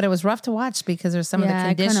 I know, but it was rough to watch because there's some Yeah, of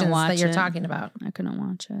I the couldn't conditions watch that you're it. talking about. I couldn't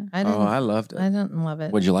watch it. I didn't. Oh, I loved it. I didn't love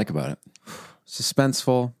it. What'd you like about it?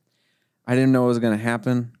 Suspenseful. I didn't know it was going to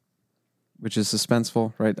happen, which is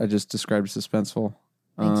suspenseful, right? I just described suspenseful.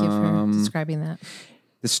 Thank you for describing that.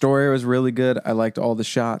 The story was really good. I liked all the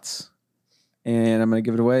shots, and I'm going to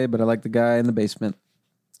give it away. But I like the guy in the basement.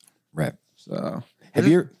 Right. So Have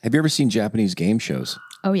you ever seen Japanese game shows?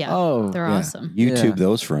 Oh yeah. Oh, they're Yeah. awesome. YouTube Yeah.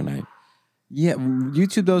 those for a night. yeah,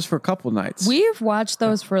 YouTube those for a couple nights. We've watched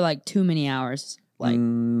those for like too many hours. Like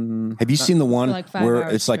Have you seen the one like 5 where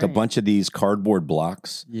hours it's like a straight. bunch of these cardboard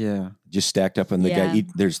blocks Yeah, just stacked up, and the Yeah. guy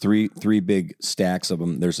there's three big stacks of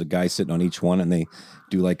them. There's a guy sitting on each one, and they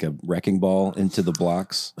do like a wrecking ball into the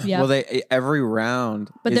blocks. yeah. Well, they every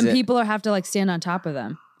round. but is then it- people have to like stand on top of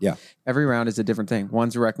them. every round is a different thing.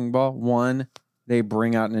 One's a wrecking ball. One, they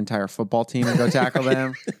bring out an entire football team and go tackle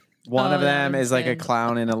them. One Oh, of that them one's is like a good.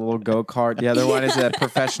 clown in a little go kart. The other one is a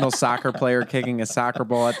professional soccer player kicking a soccer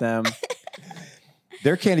ball at them.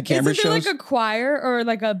 Their candid camera Isn't there shows. like a choir or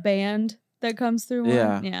like a band that comes through one?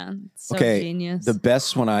 Yeah. Yeah. It's so Okay, genius. the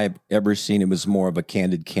best one I've ever seen. It was more of a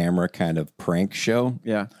candid camera kind of prank show,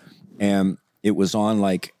 Yeah, and it was on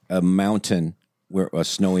like a mountain, where a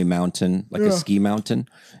snowy mountain, like a ski mountain,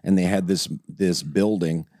 and they had this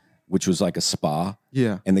building, which was like a spa.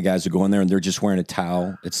 yeah. And the guys are going there and they're just wearing a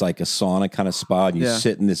towel. It's like a sauna kind of spa. And you Yeah.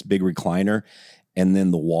 sit in this big recliner, and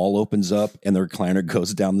then the wall opens up and the recliner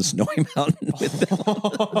goes down the snowy mountain with them.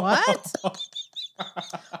 What?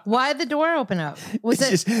 Why'd the door open up? Was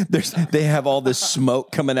It's it? just they have all this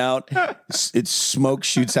smoke coming out. It's smoke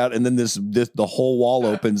shoots out, and then the whole wall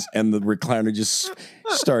opens, and the recliner just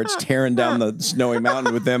starts tearing down the snowy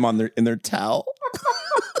mountain with them in their towel.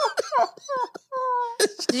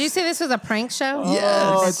 Did you say this was a prank show? Oh,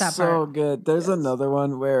 I it's missed that so part. good. There's another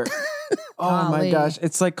one where, oh my Golly. gosh,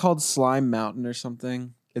 it's like called Slime Mountain or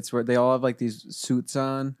something. It's where they all have like these suits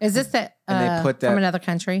on. Is this that And they put that- from another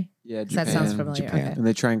country? Yeah, That sounds Japan. familiar. Japan. Okay. And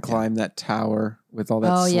they try and climb that tower with all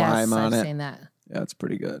that Oh slime yes, on I've it. seen that. Yeah, it's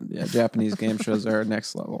pretty good. Yeah, Japanese game shows are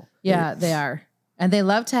next level. Yeah, they are, and they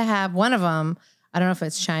love to have one of them. I don't know if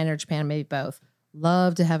it's China or Japan, maybe both.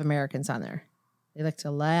 Love to have Americans on there. They like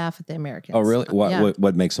to laugh at the Americans. Oh, really? Yeah.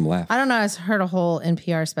 What makes them laugh? I don't know. I heard a whole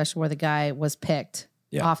NPR special where the guy was picked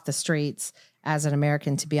off the streets as an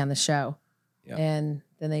American to be on the show. Yeah. And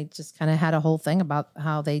then they just kind of had a whole thing about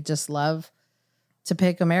how they just love to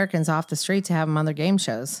pick Americans off the street to have them on their game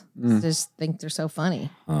shows. They just think they're so funny.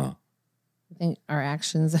 Huh. I think our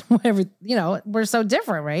actions and whatever, we're so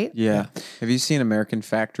different, right? Yeah. Have you seen American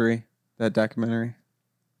Factory, that documentary?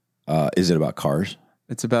 Is it about cars?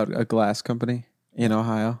 It's about a glass company in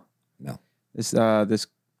Ohio. No. This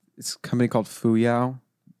company called Fuyao.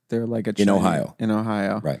 They're like a In Ohio. In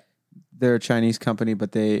Ohio. Right. They're a Chinese company,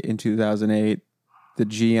 but in 2008, the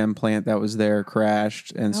GM plant that was there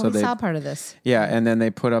crashed, and so we they saw part of this. Yeah, and then they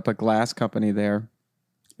put up a glass company there,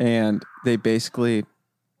 and they basically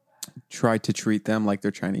tried to treat them like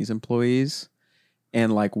they're Chinese employees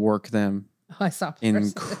and like work them Oh, I saw parts of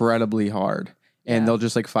this. incredibly hard. And Yeah. they'll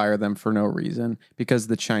just like fire them for no reason because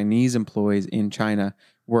the Chinese employees in China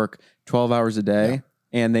work 12 hours a day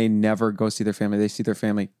and they never go see their family. They see their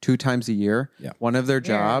family 2 times a year. Yeah. One of their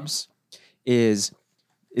jobs is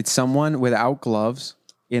it's someone without gloves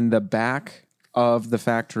in the back of the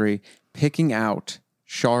factory picking out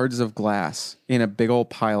shards of glass in a big old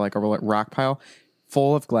pile, like a rock pile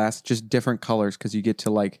full of glass, just different colors. Cause you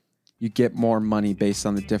get more money based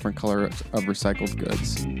on the different color of recycled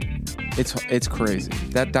goods. It's crazy.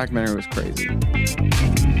 That documentary was crazy.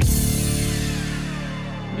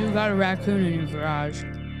 You got a raccoon in your garage.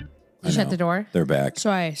 You shut the door. They're back. So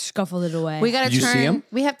I scuffled it away. We got to Did you turn. see 'em?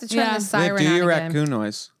 We have to turn Yeah. the Yeah, siren Do on your again raccoon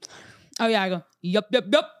noise. Oh yeah, I go, yup, yup,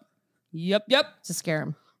 yup. Yup, yup. to scare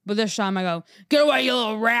him. But this time I go, get away, you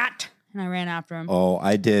little rat. And I ran after him. Oh,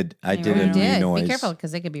 I did. I did You a new Did noise. be careful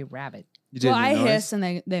because they could be rabid. You did Well, your I noise? hiss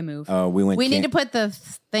and they move. We went. We need to put the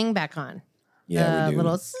thing back on. Yeah, the we do.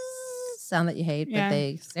 little sound that you hate, Yeah. but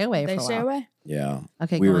they stay away They for a stay while. away. Yeah.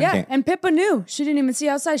 Okay, We go were on. Yeah, Can't- and Pippa knew. She didn't even see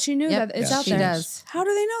outside. She knew Yep. that it's Yeah, out she there. does. How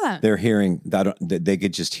do they know that? They're hearing that they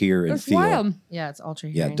could just hear and It's feel. wild. Yeah, it's ultra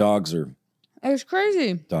Yeah, hearing. dogs are. It's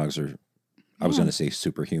crazy. I was going to say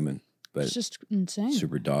superhuman, but It's just insane.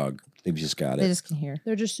 super dog. They've just got They it. just can hear.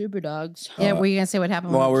 They're just super dogs. Yeah, were you gonna say what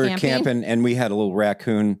happened While we when were camping, and we had a little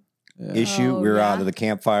raccoon issue. Oh, We were out yeah? of the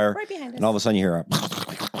campfire, Right behind us. and all of a sudden you hear a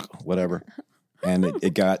whatever, and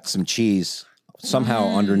it got some cheese somehow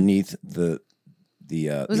underneath the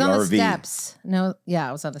It was the on RV. the steps. No, yeah,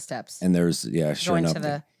 it was on the steps. And there's sure Going enough, to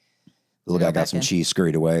the the little go guy back got some in. cheese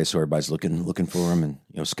scurried away, so everybody's looking for him,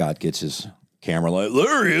 and Scott gets his camera like,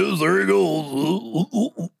 there he is, there he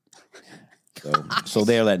goes. So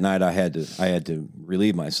there that night I had to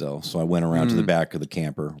relieve myself, so I went around to the back of the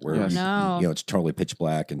camper where Yes. No. it's totally pitch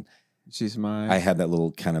black, and She's my. I had that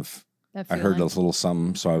little kind of That I heard feeling. this little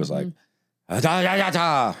something, so I was like,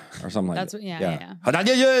 "Ah-da-da-da-da," or something like That's that. what- yeah.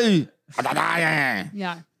 Ah-da-da-da, ah-da-da-da.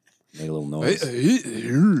 Yeah. Made a little noise.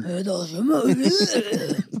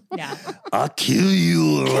 Yeah. I'll kill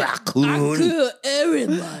you, raccoon.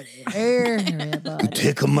 Everybody. Everybody.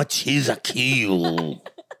 Take my cheese, I kill.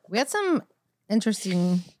 We had some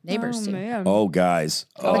interesting neighbors Oh, too. man. Oh, guys.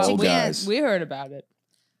 But Oh, you guys. We heard about it.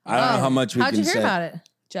 I don't know how much we How'd can you hear say. about it?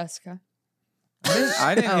 Jessica.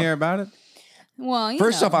 I didn't hear about it. Well,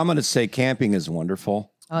 First off, I'm going to say camping is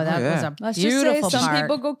wonderful. Oh, that yeah. was a let's just say beautiful some part.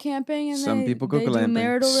 people go camping and Some they, people go they do glamping.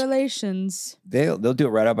 marital relations. They'll do it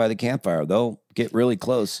right out by the campfire. They'll get really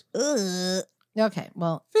close. Okay,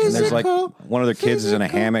 well, And there's like Physical. one of their kids is in a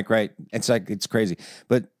hammock, right? It's crazy.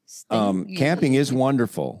 But camping is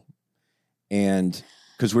wonderful. And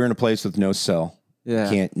because we're in a place with no cell,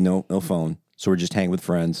 Yeah. no phone. So we're just hanging with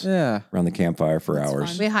friends Yeah. around the campfire for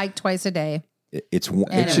hours. we hiked twice a day. It's And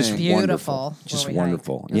it's it just was beautiful wonderful. where Just we hiked.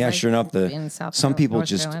 wonderful. It was Yeah, like sure enough. in South Some people North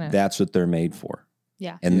just Carolina. that's what they're made for.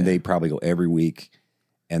 Yeah. And Yeah. they probably go every week.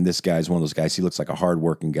 And this guy's one of those guys. He looks like a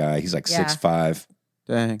hardworking guy. He's like Yeah. 6'5",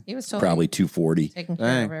 Dang. He was totally probably 240. taking care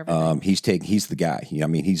Dang. of everything. He's the guy. I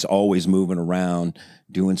mean, he's always moving around,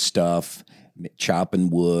 doing stuff, chopping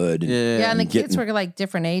wood. Yeah. Yeah, and the getting- kids were like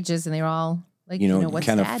different ages, and they were all Like, what's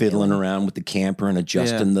kind of Dad fiddling doing? around with the camper and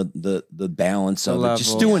adjusting the balance of it.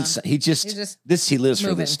 Just level. doing. Yeah. He lives for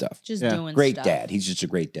moving. this stuff. Just Yeah. doing Great stuff. dad. He's just a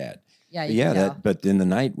great dad. Yeah, But you can tell. but in the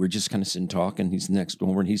night we're just kind of sitting talking. He's next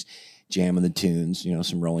door and he's jamming the tunes,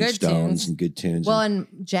 some Rolling Good Stones tunes. and good tunes. Well, and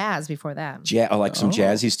and jazz before that. like some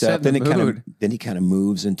jazzy stuff. setting Then the he mood. kind of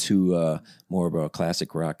moves into more of a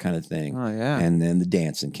classic rock kind of thing. Oh yeah. And then the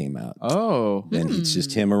dancing came out. Oh. Then it's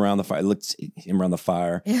just him around the fire. Looks him around the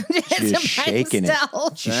fire. Just shaking it.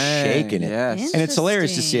 Just shaking it. Yes. And it's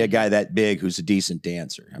hilarious to see a Interesting. guy that big who's a decent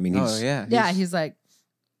dancer. I mean, Oh he's yeah. Yeah, he's like,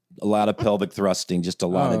 a lot of pelvic thrusting, just a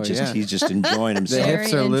lot Oh, of just yeah. he's just enjoying The himself. Very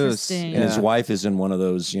hips are loose. interesting. And his wife is in one of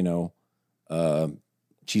those,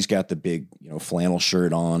 she's got the big, flannel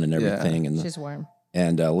shirt on and everything, and she's warm.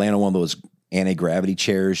 laying on one of those anti-gravity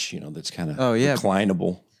chairs, that's kind of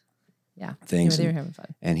reclinable Yeah, things. They were And, having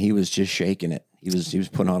fun. and he was just shaking it. He was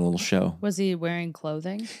putting on a little show. Was he wearing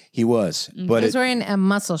clothing? He was, but He was wearing a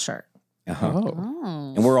muscle shirt. Oh.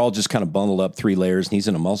 Oh. and we're all just kind of bundled up 3 layers, and he's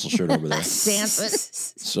in a muscle shirt over there. Dancing.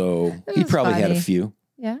 So It he was probably had a funny. few,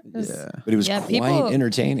 Yeah. it was- Yeah. but it was Yeah, quite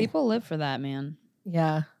entertaining. People live for that, man.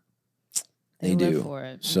 Yeah. They live do. for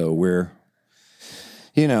it. So we're,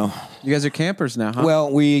 you guys are campers now, huh?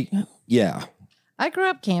 well, yeah. I grew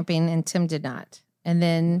up camping and Tim did not. And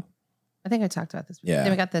then I think I talked about this. Before. Yeah.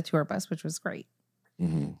 Then we got the tour bus, which was great.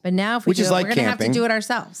 Mhm. But now if we Which do is it, like we're going to have to camping. do it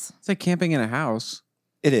ourselves. It's like camping in a house.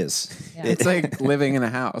 It is. Yeah. It's like living in a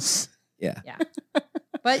house. Yeah.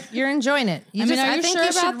 But you're enjoying it. I mean, are you think sure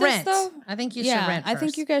you should about this, rent. though? I think you yeah, should rent I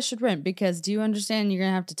think first. you guys should rent because do you understand you're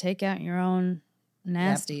gonna have to take out your own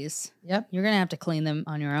nasties? Yep. You're gonna have to clean them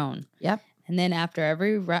on your own. Yep. And then after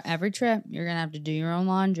every trip, you're gonna have to do your own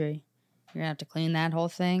laundry. You're gonna have to clean that whole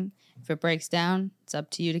thing. If it breaks down, it's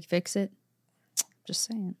up to you to fix it. Just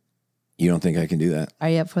saying. You don't think I can do that? Are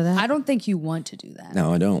you up for that? I don't think you want to do that.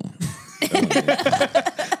 No, I don't.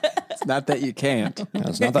 It's not that you can't. No,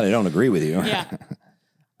 it's not that I don't agree with you. Yeah.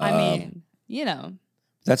 I mean,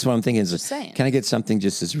 That's what I'm thinking. Is Just saying. Can I get something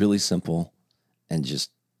just as really simple and just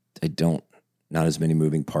not as many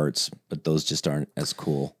moving parts, but those just aren't as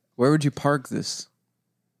cool. Where would you park this?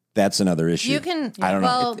 That's another issue. You can. I don't know.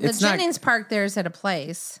 Well, It's the not- Jennings Park there is at a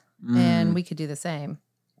place, Mm. and we could do the same.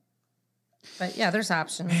 But yeah, there's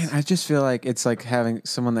options. Man, I just feel like it's like having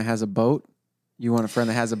someone that has a boat. You want a friend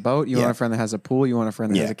that has a boat. You Yeah. want a friend that has a pool. You want a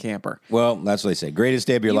friend that Yeah. has a camper. Well, that's what they say. Greatest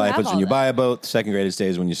day of your You life have is when all you that. buy a boat. The second greatest day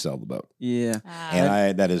is when you sell the boat. Yeah.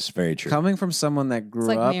 And that is very true. Coming from someone that grew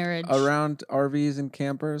like up marriage. around RVs and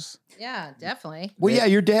campers. Yeah, definitely. Well, yeah,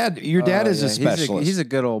 your dad Oh, is yeah, a specialist. He's a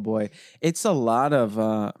good old boy. It's a lot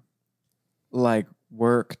of like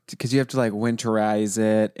work because you have to like winterize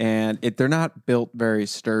it, and they're not built very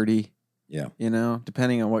sturdy. Yeah.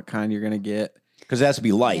 Depending on what kind you're gonna get. Because it has to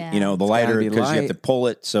be light. Yeah. The gotta lighter, be because you have light. to pull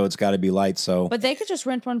it, so it's got to be light. So But they could just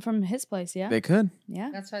rent one from his place, yeah? They could. Yeah.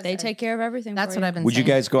 That's what I they said. take care of everything. That's for what you. I've been would you saying.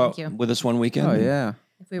 guys go out Thank you. with us one weekend? Oh yeah.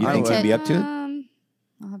 If we You think rented- we'd be up to it?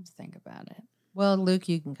 I'll have to think about it. Well, Luke,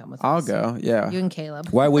 you can come with I'll us. go. Yeah. You and Caleb.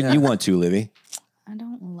 Why wouldn't you want to, Livy? I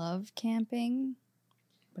don't love camping,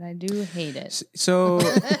 but I do hate it. So,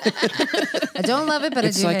 I don't love it, but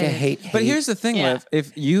It's I do like a hate it. hate. but here's the thing, Yeah. Liv.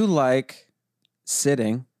 If you like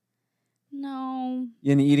sitting No.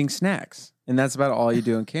 and eating snacks, and that's about all you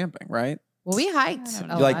do in camping, right? Well, we hiked I a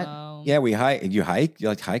don't like- lot. know. Yeah, we hike. You hike? You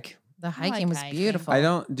like to hike? The I like hiking was hiking. beautiful. I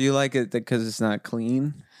don't. Do you like it because it's not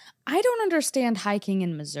clean? I don't understand hiking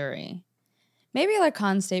in Missouri. Maybe like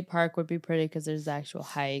Con State Park would be pretty because there's actual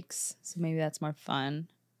hikes. So maybe that's more fun.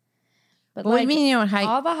 But What do like you mean you don't hike?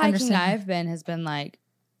 all the hiking understand? I've been has been like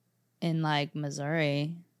in like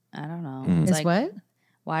Missouri. I don't know. Mm. It's Is like, what?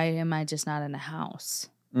 why am I just not in a house?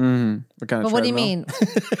 Mm-hmm. What kind of? But what do you treadmill?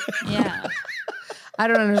 mean? Yeah. I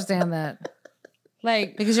don't understand that.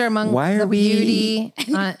 Like Because you're among Why the are we beauty.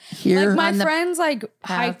 Here, like my on the friends like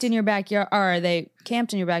path. hiked in your backyard or they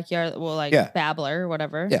camped in your backyard, well like Yeah. Babbler or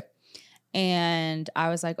whatever. Yeah. And I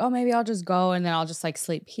was like, oh, maybe I'll just go and then I'll just like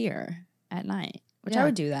sleep here at night, which Yeah. I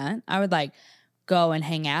would do that. I would like go and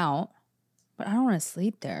hang out, but I don't want to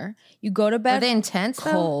sleep there. You go to Are bed they intense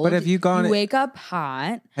though? cold. But have you gone? You wake up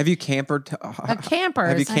hot. Have you campered? A campers.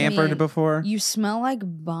 Have you I campered mean, before? You smell like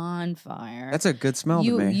bonfire. That's a good smell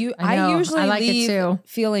to me. I know. I usually I like it leave too.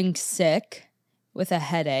 feeling sick with a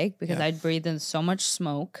headache because Yeah. I breathe in so much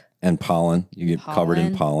smoke. and pollen. You get covered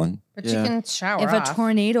in pollen. But Yeah. you can shower If off. a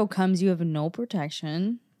tornado comes, you have no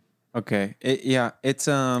protection. Okay. It's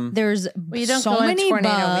There's you don't so go in many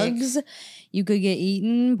tornado bugs. You could get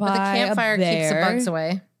eaten by But the campfire a bear. keeps the bugs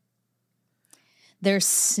away. There's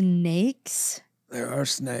snakes. There are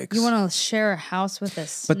snakes. You want to share a house with a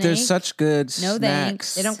snake? But there's such good No snacks.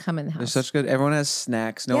 thanks. They don't come in the house. There's such good. Everyone has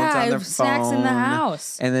snacks. No yeah, one's on I their have snacks in the phone.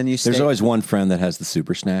 house. And then you There's stay- always one friend that has the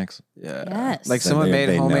super snacks. Yeah. Yes. Like So someone they- made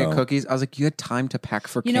they homemade know. cookies. I was like, you had time to pack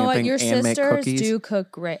for You camping know what? Your and make sisters cookies. do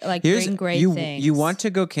cook great, like bring great you, things. You want to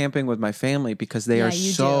go camping with my family because they Yeah, are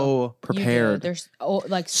you so do. You do. prepared. They're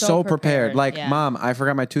like so prepared. Like, yeah. Mom, I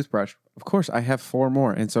forgot my toothbrush. Of course, I have 4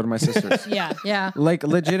 more, and so do my sisters. Yeah. Yeah. Like,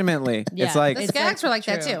 legitimately. Yeah. It's like, The It's Skags were like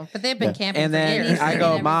that true. too, but they've been camping and for then years. I They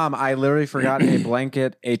go, never- Mom, I literally forgot a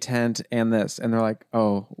blanket, a tent, and this. And they're like,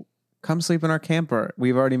 oh, come sleep in our camper.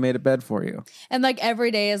 We've already made a bed for you. And like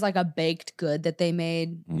every day is like a baked good that they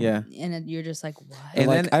made. Yeah. And you're just like, what? And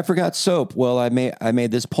like, then- I forgot soap. Well, I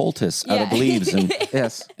made this poultice out of Yeah. leaves and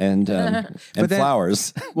Yes. and then-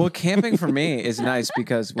 flowers. Well, camping for me is nice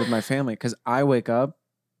because with my family, because I wake up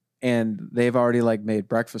and they've already like made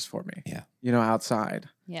breakfast for me. Yeah. You know, outside.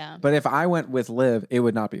 Yeah. But if I went with Liv, it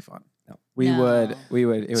would not be fun. No. We No. would. It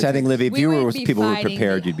would Setting Livy, if We you were would with be people who were fighting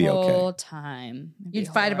prepared, the you'd be okay. whole time. It'd be You'd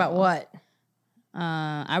fight about horrible. what?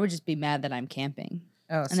 I would just be mad that I'm camping.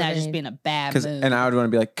 Oh, And I'd just be in a bad mood. and I would want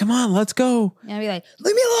to be like, come on, let's go. And I'd be like,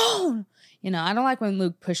 leave me alone. You know, I don't like when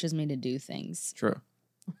Luke pushes me to do things. True.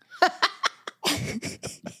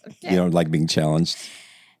 You don't like being challenged.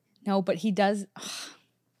 No, but he does.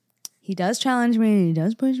 He does challenge me. He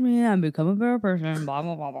does push me. I become a better person. Blah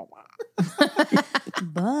blah blah blah blah.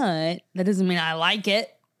 But that doesn't mean I like it.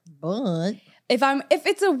 But If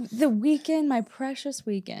it's the weekend, my precious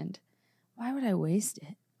weekend, why would I waste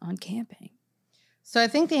it on camping? so I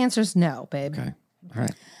think the answer is no, babe. Okay. All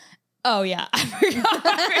right. Oh yeah, I forgot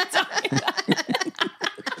what we were talking about.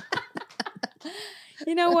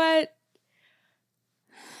 You know what?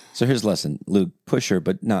 So here's a lesson. Luke, push her,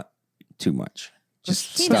 but not too much.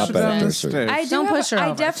 Just He stop knows after that. a certain. I Don't do have- push her I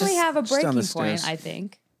over. definitely Just- have a just down breaking the point. stairs. I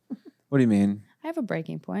think What do you mean? I have a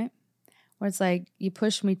breaking point where it's like you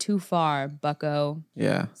push me too far, Bucko.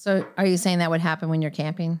 Yeah. So are you saying that would happen when you're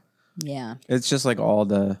camping? Yeah, It's just like all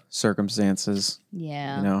the circumstances,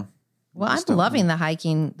 yeah. you know? Well, Just I'm don't- loving the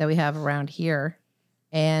hiking that we have around here,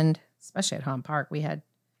 and especially at Home Park, we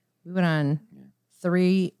went on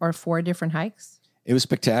 3 or 4 different hikes. It was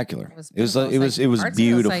spectacular. It was beautiful. it was Parts of it was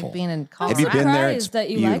beautiful. like being in I'm Colorado. Have you been there? surprised It's that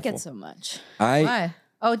you like beautiful. it so much. Why?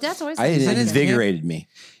 Oh, Dad's always It liked hiking. invigorated me.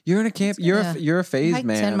 You're in a camp. Yeah. You're a phase Hike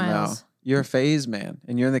man 10 now. miles. You're a phase man,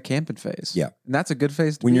 and you're in the camping phase. Yeah. And that's a good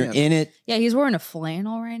phase to When be you're in it, Yeah, he's wearing a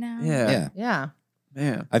flannel right now. Yeah. yeah, Yeah,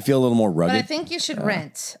 Man. I feel a little more but I rugged. think you should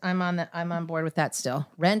rent. I'm on board with that still.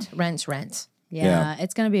 Rent. Yeah, Yeah.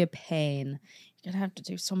 it's gonna be a pain. You're gonna have to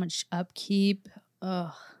do so much upkeep.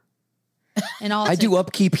 Ugh. And all I do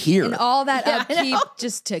upkeep here. and all that Yeah, I upkeep know.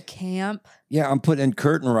 just to camp. Yeah, I'm putting in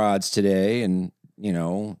curtain rods today, and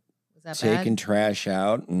Was that taking bad? trash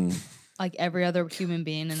out and Like every other human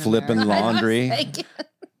being in flipping America. laundry. Like,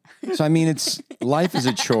 So I mean, life is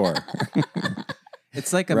a chore.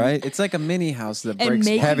 It's like a Right? it's like a mini house that And breaks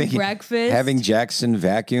making Having- breakfast. Having Jackson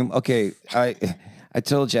vacuum. Okay, I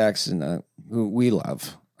told Jackson who we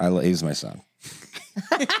love. He's my son.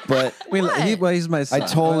 But he's my son. I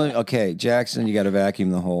told him, okay, Jackson, you got to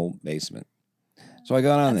vacuum the whole basement. So I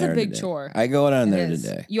got on That's a there. big today. chore. I go on there is.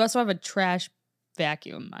 today. You also have a trash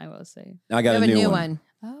vacuum, I will say. I you got have a new one.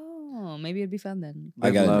 Oh, maybe it'd be fun then. I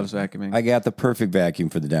Liv got- loves vacuuming. I got the perfect vacuum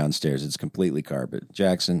for the downstairs. It's completely carpet.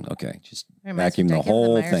 Jackson, okay, just Very nice. vacuum the Did I give the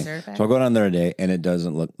whole Myers thing. certified? So I go down there today, and it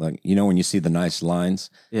doesn't look like when you see the nice lines.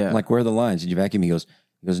 yeah. I'm like, where are the lines? Did you vacuum? He goes,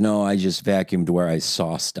 no, I just vacuumed where I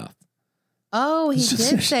saw stuff. oh, he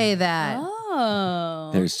did say that Oh.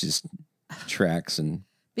 There's just tracks and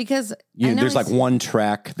because I know there's like he's- one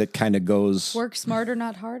track that kind of goes. Work smarter,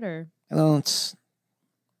 not harder. Well,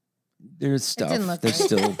 there's stuff. didn't look There's right.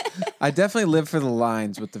 still I definitely live for the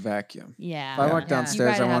lines with the vacuum. Yeah. If I walk Yeah. downstairs,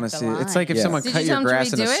 You I gotta want have to the see. It's like if line. someone Did cut you your tell him to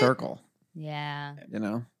grass in a redo it? circle. Yeah. You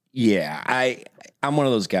know, yeah. I'm one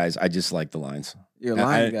of those guys. I just like the lines you're a I-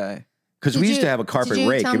 line guy. because Did we used you- to have a carpet did you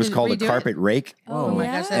rake. tell It him was to called a redo it? carpet rake. Oh, my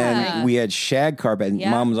yeah. gosh, that's And we had shag carpet, and Yeah.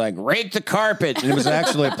 Mom was like, "Rake the carpet," and it was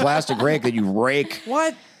actually a plastic rake that you rake.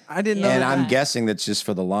 What? I didn't know. And Yeah. I'm guessing that's just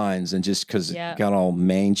for the lines, and just because Yeah. it got all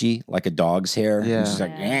mangy like a dog's hair. Yeah. It's just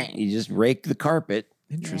like Yeah. you just rake the carpet,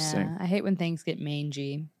 Interesting. Yeah, I hate when things get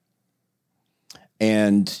mangy.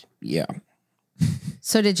 and yeah,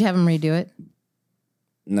 So did you have him redo it?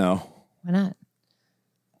 no. Why not?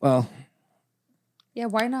 Well, Yeah,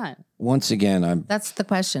 why not? once again, I'm That's the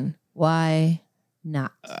question. Why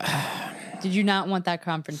not? Did you not want that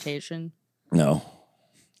confrontation? no.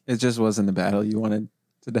 It just wasn't the battle you wanted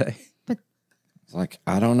today. It's like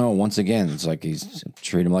I don't know. Once again, it's like he's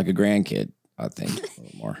treat him like a grandkid. I think a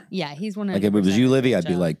little more. Yeah, he's 100%. Like if it was you, Livy, I'd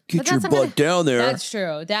be Joe. like, get But your that's not butt down there. That's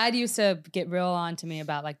true. Dad used to get real on to me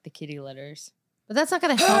about like the kitty litters. But that's not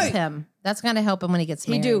going to help him. That's going to help him when he gets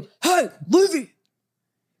He married. do. Hey, Livy,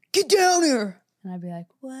 get down here. And I'd be like,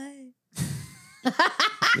 what?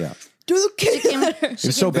 Yeah. Do the kitty litter. It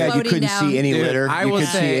was so bad you couldn't see any Dude, litter. I You will could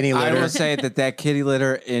see any litter. I will say that kitty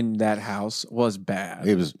litter in that house was bad.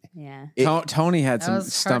 It was Yeah. Tony had That some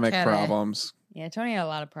was stomach hard-headed. problems. Yeah, Tony had a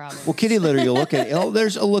lot of problems. well, kitty litter. You look at it. Oh,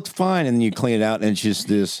 it looked fine, and then you clean it out, and it's just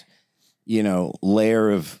this, layer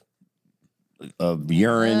of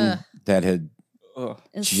urine Ugh. that had.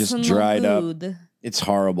 It's just dried up. smooth. It's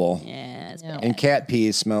horrible. Yeah, it's Yeah. bad. And cat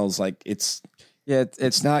pee smells like it's Yeah,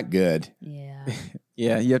 it's not good. Yeah.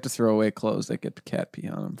 yeah. You have to throw away clothes that get cat pee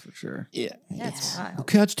on them for sure. Yeah. That's Well, wild.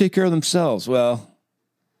 cats take care of themselves. Well,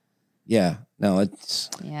 yeah. No, it's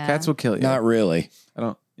Yeah. Cats will kill you. not really. I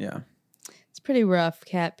don't. Yeah. It's pretty rough,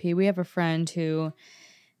 cat pee. We have a friend who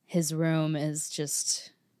his room is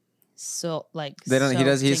just so like They don't. He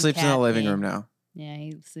does. He soaked sleeps in the cat living pee. room now Yeah,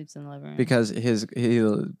 he sleeps in the living room because he His kept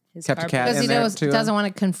a carpet- cat Because in he there doesn't too. want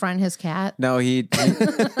to confront his cat. No,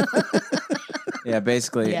 yeah,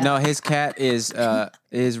 basically. Yeah. No, his cat is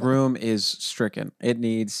his room is stricken. It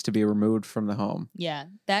needs to be removed from the home. Yeah,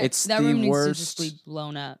 It's that the room needs worst. to just be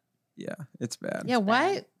blown up. Yeah, it's bad. Yeah,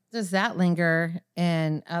 why does that linger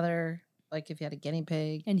in other, like if you had a guinny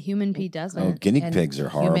pig? And human pee doesn't. Oh, guinea and pigs are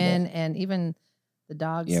horrible. Human and even the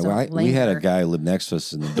dogs. Yeah, don't well, we had a linger. guy who lived next to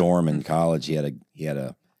us in the dorm in college. He had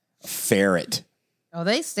a ferret. Oh,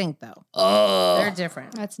 they stink though. Oh, They're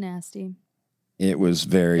different. That's nasty. it was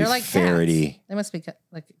very They're like ferrety. cats. They must be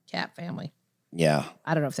like a cat family. Yeah,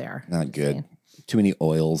 I don't know if they are. not Just good. saying. Too many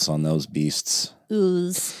oils on those beasts.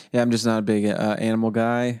 Ooze. Yeah, I'm just not a big animal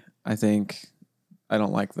guy. I think I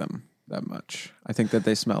don't like them that much. I think that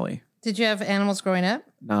they smelly. Did you have animals growing up?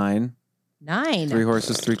 9, 9. 3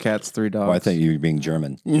 horses, 3 cats, 3 dogs. Oh, I thought you were being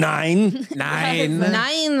German. 9. 9.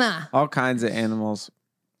 9. All kinds of animals.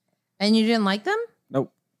 And you didn't like them?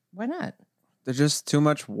 Nope. Why not? They're just too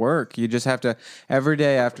much work. You just have to every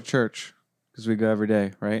day after church because we go every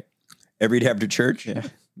day, right? Every day after church? Yeah.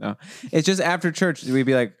 No, it's just after church. We'd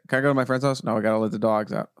be like, "Can I go to my friend's house?" No, I gotta let the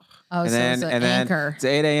dogs out. Oh, so it's an anchor. it's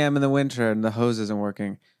 8 a.m. in the winter and the hose isn't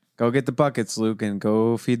working. Go get the buckets, Luke, and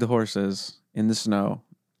go feed the horses in the snow.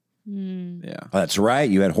 Mm. Yeah, Oh, that's right.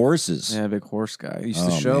 You had horses. yeah, big horse guy. I used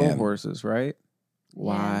to Oh, show man. horses, right?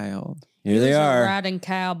 Wild. Here they are. Riding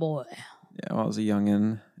cowboy. Yeah, well, I was a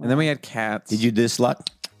youngin, and then we had cats. Did you this luck?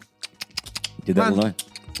 Did that Come on. little noise?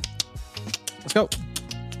 Let's go.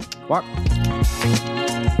 Walk.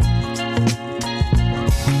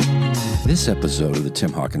 This episode of the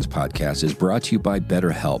Tim Hawkins Podcast is brought to you by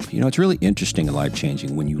BetterHelp. You know, it's really interesting and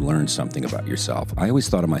life-changing when you learn something about yourself. I always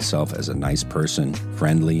thought of myself as a nice person,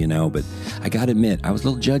 friendly, but I got to admit, I was a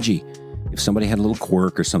little judgy. If somebody had a little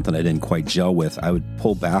quirk or something I didn't quite gel with, I would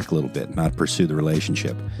pull back a little bit, not pursue the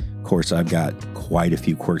relationship. Of course, I've got quite a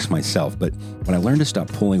few quirks myself, but when I learned to stop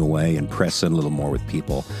pulling away and press in a little more with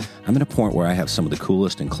people, I'm at a point where I have some of the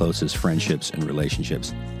coolest and closest friendships and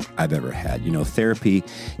relationships I've ever had. You know, therapy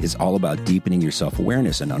is all about deepening your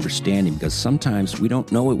self-awareness and understanding, because sometimes we don't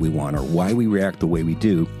know what we want or why we react the way we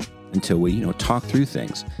do until we, talk through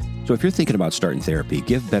things. So if you're thinking about starting therapy,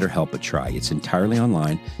 give BetterHelp a try. It's entirely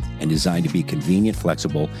online and designed to be convenient,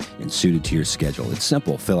 flexible, and suited to your schedule. It's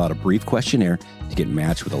simple. Fill out a brief questionnaire to get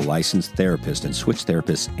matched with a licensed therapist and switch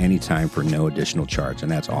therapists anytime for no additional charge.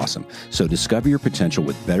 And that's awesome. So discover your potential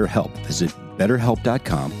with BetterHelp. Visit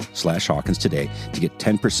BetterHelp.com/Hawkins today to get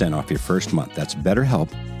 10% off your first month. That's BetterHelp,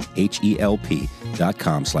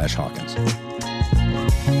 HELP.com/Hawkins.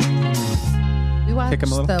 We watched Kick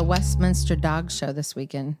 'em a little. the Westminster Dog Show this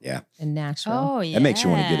weekend Yeah. in Nashville. Oh, yeah. That makes you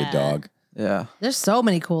want to get a dog. Yeah. There's so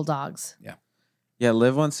many cool dogs. Yeah,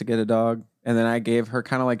 Liv wants to get a dog, and then I gave her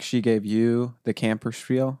kind of like she gave you the camper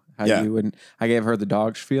spiel. How Yeah. you wouldn't. I gave her the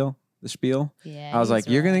dog spiel. The spiel. Yeah, I was like,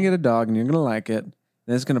 he's "You're gonna right. get a dog, and you're gonna like it.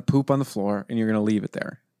 Then it's gonna poop on the floor, and you're gonna leave it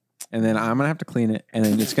there, and then I'm gonna have to clean it, and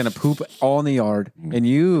then it's gonna poop all in the yard. And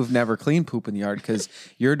you've never cleaned poop in the yard because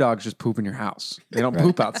your dogs just poop in your house. They don't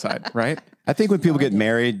poop outside, right? I think when people get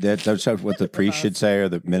married, that's what the priest should say or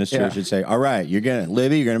the minister Yeah. should say. All right,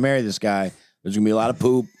 Livy, you're gonna marry this guy. There's gonna be a lot of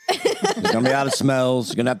poop. There's gonna be a lot of smells.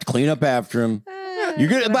 You're gonna have to clean up after him. You're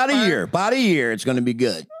gonna about a year. It's gonna be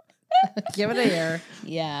good. Give it a year.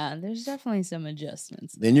 Yeah, there's definitely some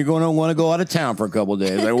adjustments. Then you're gonna want to go out of town for a couple of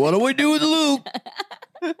days. Like, what do we do with Luke?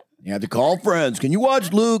 You have to call friends. Can you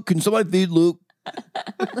watch Luke? Can somebody feed Luke? I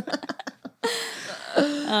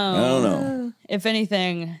don't know. If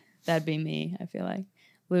anything, that'd be me. I feel like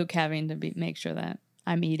Luke having to make sure that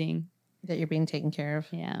I'm eating. That you're being taken care of.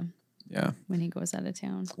 Yeah. Yeah. when he goes out of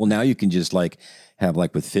town. Well, now you can just like have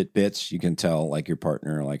like with Fitbits, you can tell like your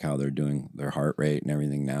partner like how they're doing their heart rate and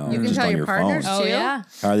everything now. You can just tell on your partners phone. Oh too? yeah.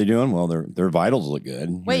 How are they doing? Well, their vitals look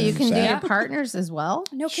good. Wait, you can do sad. your partners as well?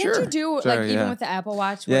 No, can't Sure. you do Sure, like even yeah. with the Apple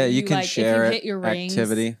Watch? Yeah, Where you can like, share if you it, hit your rings,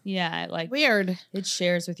 activity. Yeah, like Weird. it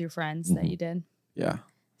shares with your friends that you did. Yeah.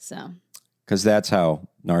 So Because that's how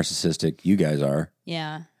narcissistic you guys are.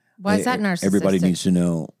 yeah. Why is that narcissistic? Everybody needs to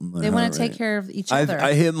know. They want to take care of each other.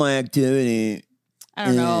 I hit my activity. I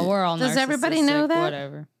don't know. We're all Does everybody know narcissistic, that?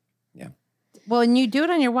 Whatever. Well, when you do it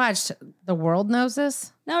on your watch, the world knows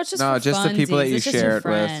this. No, it's just No, for just the people that funsies. you It's just share your it with.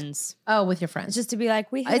 friends. Oh, with your It's friends. just to be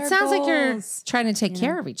like, we hit It our sounds like you're goals. trying to take You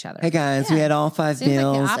care know? of each other. Hey guys, we Yeah. had all 5 Seems like the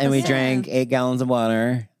meals and we opposite. drank 8 gallons of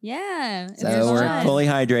water. Yeah. it's So we're fun. fully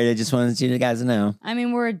hydrated. Just wanted you guys to know. I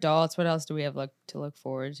mean, we're adults. What else do we have to look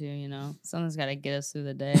forward to? You know, something's got to get us through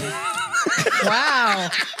the day. Wow.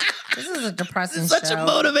 This is a depressing show.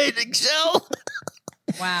 motivating show.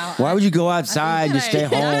 Wow. Why would you go outside and just stay I'm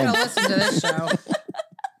going home? to listen to this show.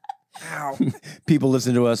 People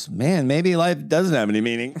listen to us. Man, maybe life doesn't have any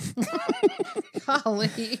meaning. Golly.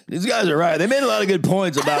 These guys are right. They made a lot of good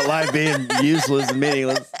points about life being useless and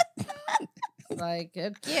meaningless. Like,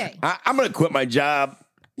 okay. I'm going to quit my job.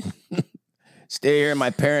 Stay here in my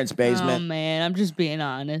parents' Oh basement. man, I'm just being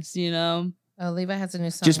honest. You know, Oh, Levi has a new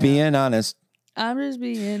song. Just out. being honest. I'm just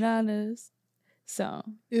being honest. So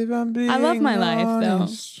If I'm being I love my life, though.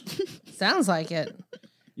 honest. Sounds like it.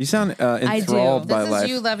 You sound do. enthralled by This is life.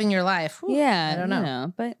 you loving your life. Whew, yeah, I don't know. You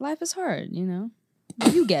know, but life is hard. You know,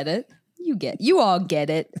 you get it. You all get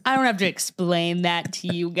it. I don't have to explain that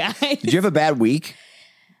to you guys. Did you have a bad week?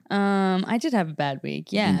 I did have a bad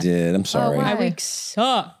week. Yeah, You did. I'm sorry. why? my week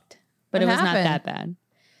sucked, but What it was happened? not that bad.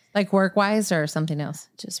 Like work wise or something else?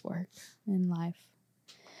 Just work and life.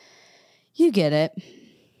 You get it.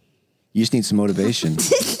 You just need some motivation.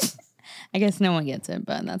 I guess no one gets it,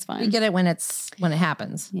 but that's fine. You get it when it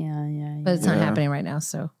happens. Yeah. But it's not Yeah. happening right now.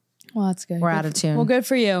 So, Well, that's good. We're Good out of for- tune. Well, good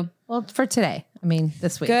for you. well, for today. I mean,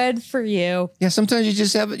 this week. Good for you. Yeah, sometimes you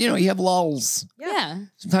just have, you have lulls. Yeah.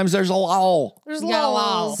 Sometimes there's a lull. There's You got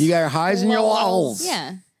lulls. lulls. You got your highs and your lulls.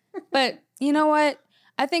 Yeah. But you know what?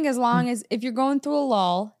 I think as long as if you're going through a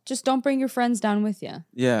lull, just don't bring your friends down with you.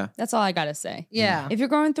 Yeah. That's all I got to say. Yeah. If you're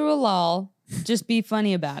going through a lull, just be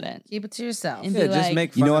funny about it. Keep it to yourself. And Yeah, be just like,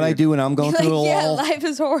 make You know what I do when I'm going like, through a yeah, lull? life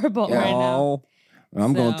is horrible right now. Oh, when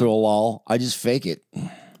I'm going So- through a lull, I just fake it.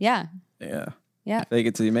 Yeah. Yeah. Yeah. Fake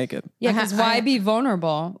it till you make it. Yeah, because I- why be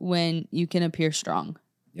vulnerable when you can appear strong?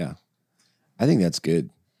 Yeah. I think that's good.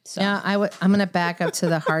 So Yeah, I'm going to back up to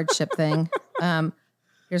the hardship thing.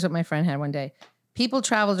 Here's what my friend had one day. People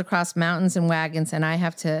traveled across mountains and wagons, and I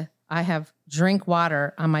have drink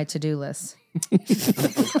water on my to-do list.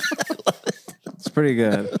 It's pretty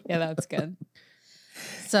good. yeah, that's good.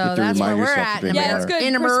 So have to that's where remind we're yourself to at. drink Yeah, water. it's good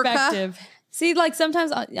In America. perspective. See, like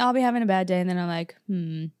sometimes I'll be having a bad day, and then I'm like,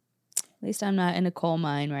 at least I'm not in a coal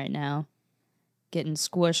mine right now, getting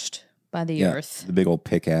squished by the Yeah. earth. The big old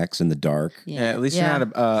pickaxe in the dark. Yeah. Yeah, At least Yeah. you're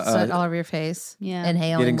not Sweat all over your face. Yeah.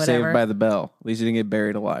 Inhaling getting whatever. saved by the bell. At least you didn't get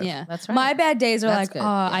buried alive. yeah. That's right. My bad days are That's like, good. oh,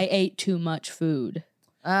 I ate too much food.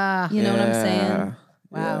 Ah, You know what I'm saying? Yeah.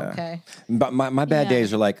 wow. Yeah. Okay. But my bad Yeah.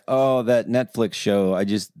 days are like, oh, that Netflix show.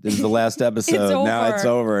 This is the last episode. Now it's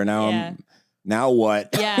over. Now Yeah. now what?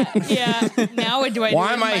 Yeah. Now what do I do? Why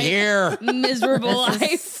with am I my here? Miserable This is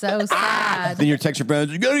life. so sad. Then you text your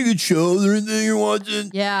friends, you got any good shows or anything you're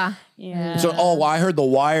watching? Yeah. Yeah. So, I heard The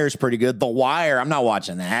Wire's pretty good. The Wire, I'm not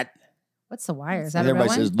watching that. What's The Wire? Is that a real Everybody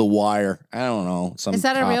one? says The Wire. I don't know. Some Is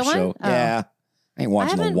that a cop real one? show. Oh. Yeah. I ain't I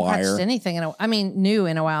watching haven't The Wire. watched anything new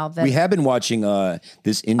in a while. That We have been watching this Oh,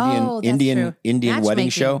 that's true. Indian wedding Matchmaking.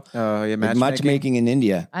 show. Oh, yeah. Matchmaking in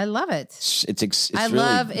India. I love it. It's I really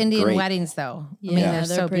love Indian great. weddings, though. I mean, Yeah, they're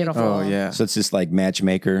they're so pretty beautiful. Oh, yeah. So it's this like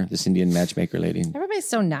matchmaker, this Indian matchmaker lady. Everybody's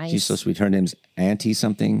so nice. She's so sweet. Her name's Auntie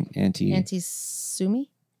something. Auntie Auntie Sumi?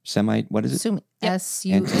 Semite. What is it? Sumi.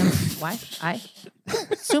 S-U-M-Y-I?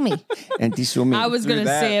 Sumi. Auntie Sumi. I was Do gonna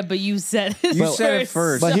that. say it, but you said it. You said it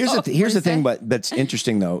first. But here's so- here's the What do you thing, but that's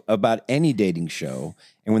interesting though about any dating show,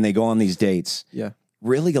 and when they go on these dates, Yeah.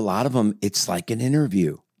 really a lot of them, it's like an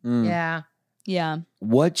interview. Mm. Yeah. Yeah.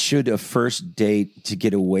 What should a first date to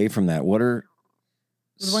get away from that? What are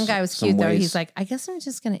The one guy was some cute, though. ways- He's like, I guess I'm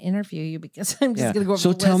just going to interview you because I'm just Yeah. going to go over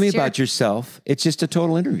So the tell me list here. about yourself. It's just a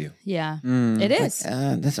total interview. Yeah. Mm. It is.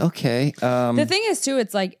 That's okay. The thing is, too,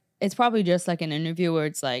 it's probably just like an interview where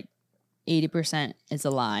it's like 80% is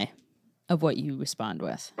a lie of what you respond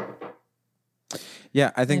with.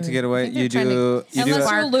 Yeah. I think to get away, I think they're you trying to- do Unless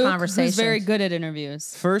spark you're Luke, who's conversations. very good at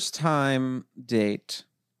interviews. first time date.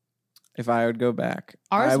 If I would go back,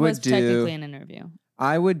 Ours I would was do. technically an interview.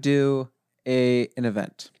 I would do an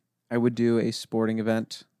event. I would do a sporting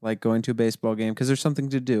event, like going to a baseball game, because there's something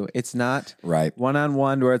to do. It's not Right.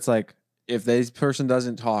 one-on-one where it's like, if this person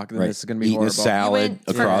doesn't talk, then this is going to be Eating horrible. a salad went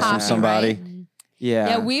for across from coffee, somebody. right? Yeah.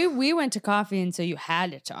 Yeah, we went to coffee, and so you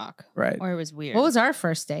had to talk. Right. Or it was weird. What was our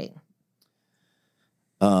first date?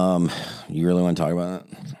 You really want to talk about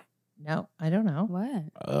that? No, I don't know.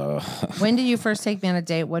 What? When did you first take me on a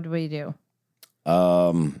date? What did we do?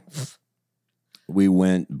 We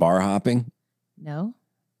went bar hopping. No.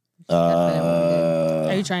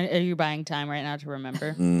 Are you buying time right now to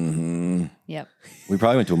remember? Mm-hmm. Yep. We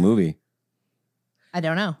probably went to a movie. I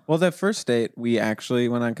don't know. Well, the first date we actually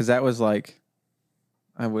went on, because that was like,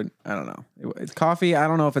 I don't know. It's coffee. I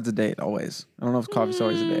don't know if it's a date always. I don't know if coffee's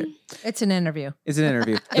always a date. It's an interview. It's an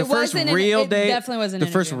interview. The It first wasn't real it date. definitely was an The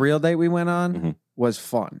first interview. real date we went on Mhm. was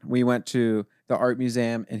fun. We went to the art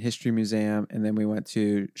museum and history museum, and then we went to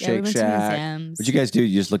Yeah, Shake we went to Shack. museums. What'd you guys do?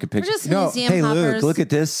 You just look at We're pictures? just No. museum Hey, hoppers. Luke, look at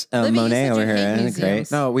this Libby, you Monet said over you here. hate Isn't it great?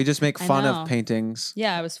 museums. No, we just make I fun know. of paintings.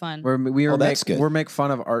 Yeah, it was fun. We that's good. make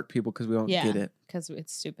fun of art people because we don't Yeah. get it. Because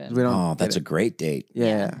it's stupid. We don't. Oh, that's a get it. great date.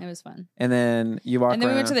 Yeah. It was fun. And then you walk. And then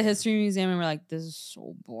we went to around. the history museum and we're like, this is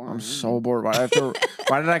so boring. I'm so bored. Why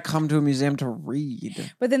did I come to a museum to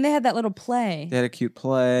read? But then they had that little play. They had a cute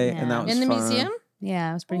play, Yeah. and that was In the fun. museum?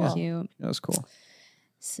 Yeah, it was pretty Cool. cute. That was cool.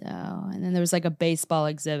 So, and then there was like a baseball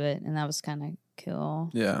exhibit, and that was kind of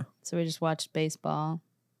cool. Yeah, So we just watched baseball,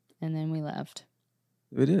 and then we left.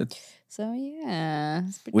 we did. So yeah,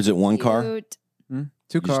 it's pretty Was it one car? cute.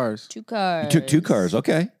 Two cars. 2 cars. You took 2 cars.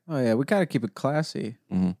 Okay. Oh yeah, we gotta keep it classy.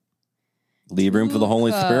 Leave room for the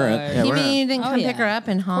Holy Spirit. Yeah, you we're mean not- you didn't Oh, come yeah. pick her up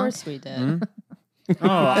and Of honk? course we did. Hmm?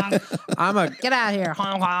 Oh, Get out of here.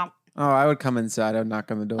 Honk, honk. I would come inside. I would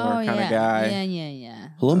knock on the door, Oh kind yeah, of guy. yeah.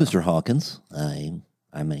 Hello, Mr. Hawkins.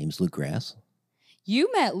 My name's Luke Grass.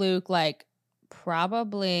 You met Luke like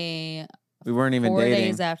probably We weren't even 4 dating.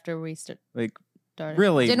 days after we started. Like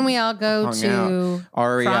really, Didn't we all go hung to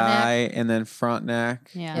REI Frontenac? and then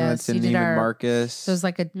Frontenac. Yeah. We went Yes, to you did Neiman our- Marcus. So it was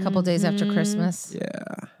like a couple days after Mhm. Christmas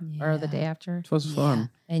yeah, or the day after. it was fun.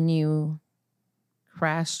 And you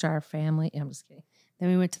crashed our family. I'm just kidding. Then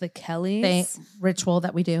we went to the Kellys Ritual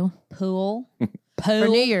that we do pool. for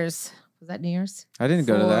New Year's. Was that New Year's? I didn't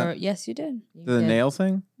go to that. Yes, you did. You The did? nail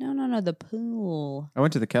thing. No, the pool. I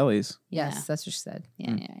went to the Kellys. Yes, Yeah. that's what she said.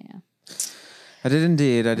 Yeah. I did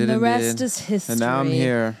indeed. I And did the indeed. rest is history. And now I'm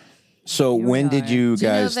here. So Here we when did are. you Do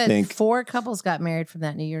you know guys that think? 4 couples got married from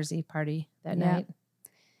that New Year's Eve party that Yeah. night?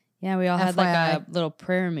 Yeah, we all had like FYI. a little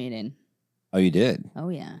prayer meeting. Oh, you did. Oh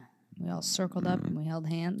yeah, we all circled up and we held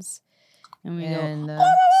hands, and we And go.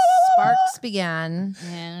 sparks began.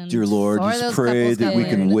 And Dear Lord, Four of just those pray couples that got we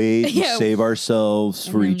can married. wait and Yeah. save ourselves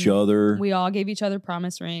And for then each other. we all gave each other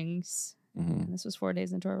promise rings. Mhm. And this was 4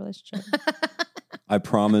 days into our relationship. I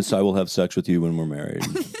promise I will have sex with you when we're married.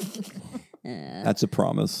 Yeah. That's a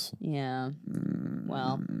promise. Yeah.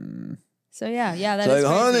 Well. Mm. So yeah, that It's is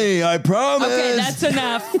like, crazy. honey, I promise. Okay, that's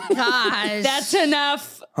enough. Gosh. That's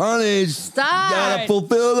enough. honey, Stop. gotta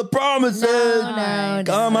fulfill the promises. No.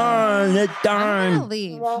 Come on, it's I'm gonna time.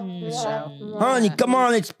 leave the show. Honey, come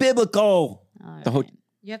on, it's biblical. All The whole- right.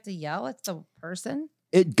 You have to yell at the person.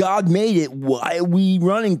 God made it. Why are we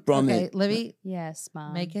running from Okay, it? Libby, Yes,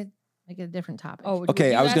 mom. make it a different topic. Oh,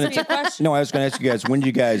 Okay, you I was asked gonna- me a question. No, I was going to ask you guys. When did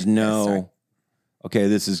you guys Sorry. know? Okay,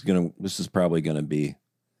 this is probably gonna be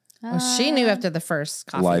Well, she knew after the first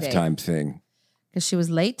a coffee lifetime thing. because she was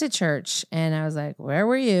late to church, and I was like, "Where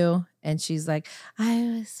were you?" And she's like, "I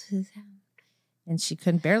was," and she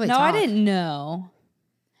couldn't barely. No, talk. I didn't know.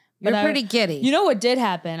 You're but I- pretty giddy. You know what did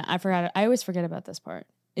happen? I forgot. I always forget about this part.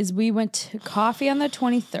 Is we went to coffee on the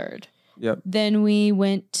 23rd. Yep. Then we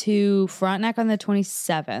went to Frontenac on the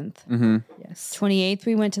 27th. Mm-hmm. yes. 28th,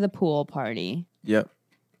 we went to the pool party. Yep.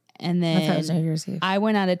 And I thought it was New then Year's Eve. I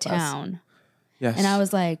went out of town. Yes. And I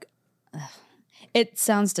was like, ugh. It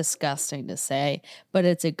sounds disgusting to say, but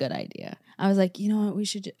it's a good idea. I was like, you know what? We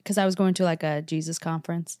should, because I was going to like a Jesus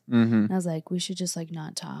conference. Mm-hmm. And I was like, we should just like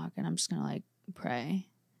not talk. And I'm just going to like pray,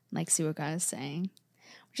 like see what God is saying,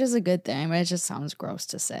 which is a good thing, but it just sounds gross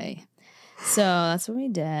to say. So that's what we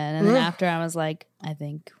did. And then after I was like, I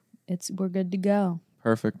think we're good to go.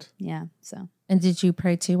 Perfect. Yeah. So And did you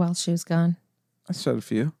pray too while she was gone? I said a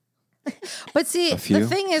few. But see, A few? the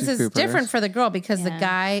thing is, Few it's different prayers. for the girl because the Yeah.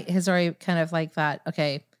 guy has already kind of like thought,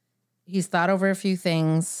 okay, he's thought over a few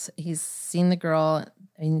things. He's seen the girl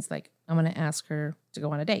and he's like, I'm going to ask her to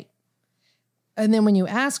go on a date. And then when you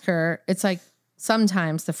ask her, it's like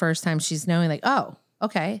sometimes the first time she's knowing, like, oh,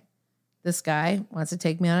 okay, this guy wants to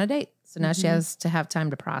take me on a date. So now she Mhm. has to have time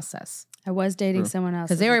to process I was dating True. someone else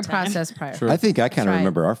because at they the were time. processed prior. True. I think I kind of right.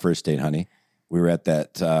 remember our first date, honey. we were at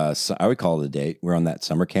that, I would call it a date. We were on that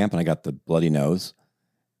summer camp and I got the bloody nose.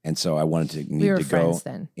 And so I wanted to, We were to friends go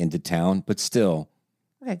then. into town, but still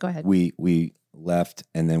Okay, go ahead. we left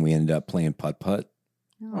and then we ended up playing putt-putt.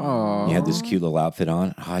 Oh. You had this cute little outfit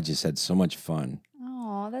on. Oh, I just had so much fun.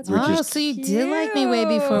 Oh, that's We're Oh, just- so you did like me way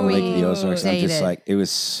before cute. we Like the Ozarks. I'm just dated. like, it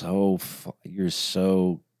was so you're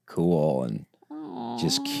so cool and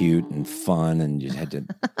just cute and fun and just had the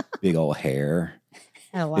big old hair,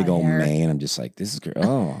 Had a lot big of old hair. mane. I'm just like, this is great.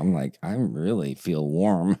 Oh, I'm like, I really feel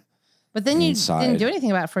warm. But then you inside. didn't do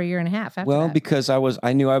anything about it for a year and a half after Well, that. because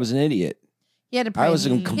I knew I was an idiot. You had to pray. I was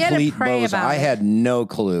in You had to complete pray bozo. about I it. had no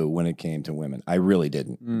clue when it came to women. I really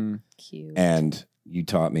didn't. Mm. Cute. And you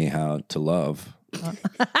taught me how to love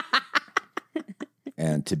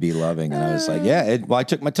and to be loving. And I was like, yeah, I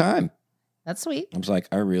took my time. That's sweet. I was like,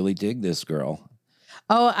 I really dig this girl.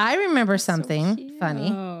 Oh, I remember So something funny.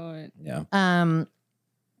 cute. Yeah.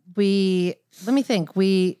 Let me think.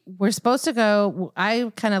 We were supposed to go.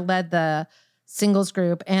 I kind of led the singles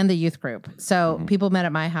group and the youth group. So Mhm. people met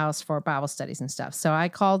at my house for Bible studies and stuff. So I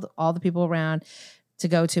called all the people around to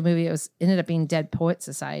go to a movie. It ended up being Dead Poet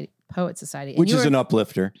Society. And Which you is were- an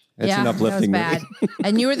uplifter. It's yeah, an uplifting that was movie. bad.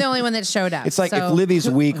 And you were the only one that showed up. It's like if So- Livy's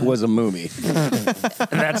Week was a movie.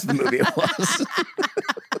 That's the movie it was.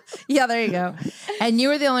 Yeah, there you go. And you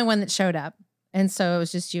were the only one that showed up. And so it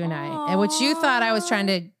was just you and I. And which you thought I was trying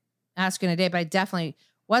to ask you in a day, but I definitely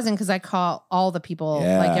wasn't because I call all the people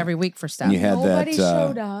Yeah. like every week for stuff. And you had Nobody that.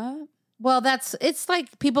 showed up. Well, it's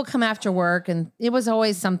like people come after work and it was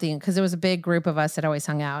always something because it was a big group of us that always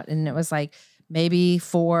hung out. And it was like maybe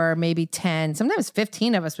 4, maybe 10, sometimes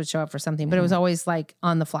 15 of us would show up for something, but it was always like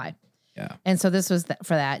on the fly. Yeah. And so this was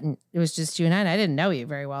for that. And it was just you and I didn't know you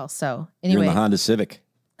very well. So You're in anyway. the Honda Civic.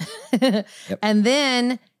 And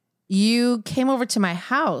then you came over to my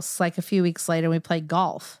house like a few weeks later and we played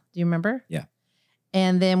golf. Do you remember? Yeah.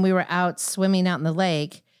 And then we were out swimming out in the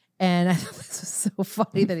lake. And I thought this was so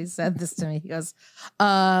funny that he said this to me. He goes,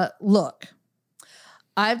 look,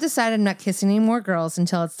 I've decided I'm not kissing any more girls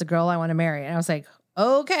until it's the girl I want to marry. And I was like,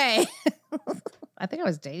 okay. I think I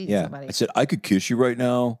was dating Yeah. somebody. I said, I could kiss you right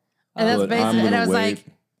now. And that's but basically, I'm and gonna I was wait. like,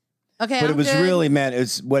 okay, But I'm it was good. really, man,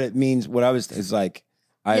 it's what it means. What I was, is like,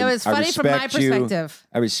 I, Yeah, it was I funny from my respect you. perspective.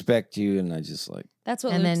 I respect you. And I just like, That's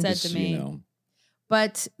what And Luke then said just, to me. you know.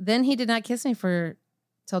 But then he did not kiss me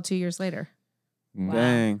till 2 years later. mm.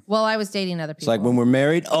 Dang. Well, I was dating other people. It's like when we're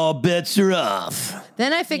married, all bets are off.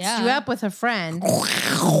 Then I fixed you Yeah. up with a friend.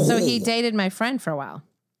 So he dated my friend for a while,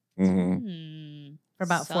 Mhm. for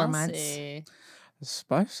about 4 months. Saucy.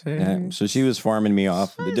 Spicy. Yeah, so she was farming me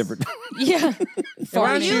off the different. Yeah. Well,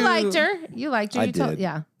 don't you you- liked her. You liked her. I You told, did.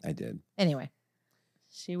 yeah. I did. Anyway,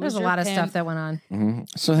 She was there's a your lot of pimp. stuff that went on. Mhm.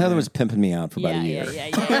 So Heather was pimping me out for about a year.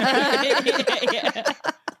 Yeah.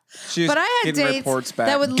 She's But I had getting dates reports back.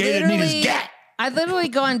 that would Gator need his literally, gat. I'd literally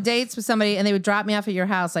go on dates with somebody and they would drop me off at your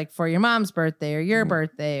house, like for your mom's birthday or your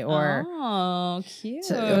birthday, or Oh, cute.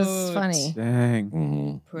 so it was funny. Dang.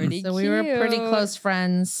 Mhm. Pretty So we were pretty cute. close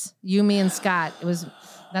friends. You, me, and Scott.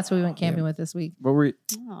 That's what we went camping with this week. What were you,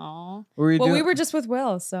 Aw. what were you Well, doing? we were just with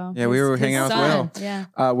Will, so Yeah, we were his hanging out with son. Will.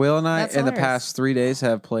 Yeah. Will and I, That's in the hilarious. past 3 days,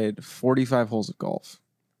 have played 45 holes of golf.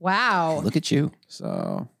 Wow. Look at you.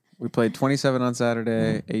 So we played 27 on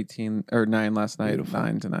Saturday, 18 or 9 last night, Beautiful.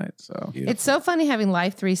 9 tonight. So Beautiful. It's so funny having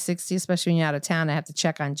Life 360, especially when you're out of town. I have to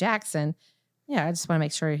check on Jackson. Yeah, I just want to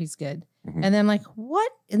make sure he's good. Mhm. And then I'm like, what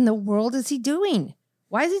in the world is he doing?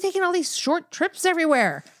 Why is he taking all these short trips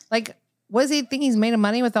everywhere? Like, what does he think he's made of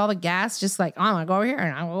money with all the gas? Just like, oh, I'm going to go over here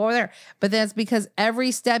and I'm going to go over there. But that's because every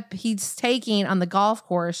step he's taking on the golf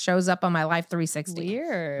course shows up on my Life 360.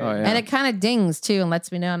 Weird. Oh, yeah. And it kind of dings too and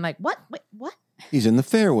lets me know. I'm like, what? Wait, what? He's in the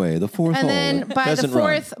fairway, the fourth And hole. then by the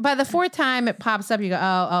Doesn't fourth time it pops up, you go,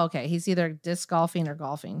 oh, okay. He's either disc golfing or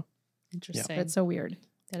golfing. Interesting. It's so weird.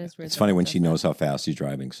 That is weird. It's funny when she knows how fast he's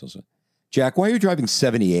driving. So, Jack, why are you driving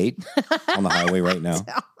 78 on the highway right now?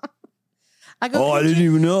 I go, I didn't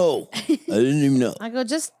even know. I go,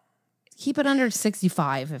 just keep it under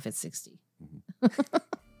 65 if it's 60.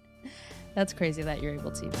 That's crazy that you're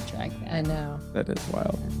able to even track that. I know. that is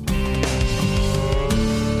wild.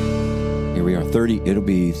 Here we are, 30. It'll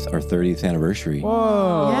be our 30th anniversary.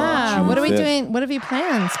 Whoa. Yeah. June What are we 5th. doing? What have you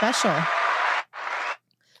planned special?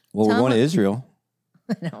 Well, we're Tell going to me- Israel.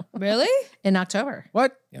 No. Really? In October.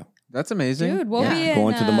 What? Yeah. That's amazing. Dude, we'll Yeah. be in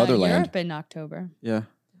Going to the motherland. Europe in October. Yeah.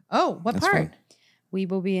 Oh, what That's part? fun. We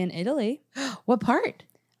will be in Italy. What part?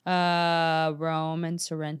 Rome and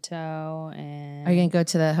Sorrento, and Are you going to go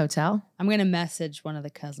to the hotel? I'm gonna message one of the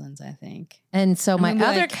cousins. I think. And so my I'm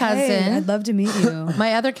gonna be other like, "Hey, cousin, I'd love to meet you.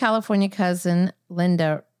 my other California cousin,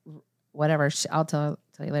 Linda, whatever, I'll tell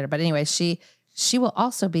you later. But anyway, she she will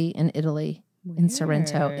also be in Italy in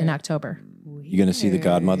Sorrento in Weird. October. You going to see the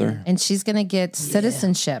godmother? And she's going to get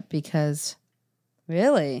citizenship because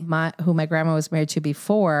Really? who my grandma was married to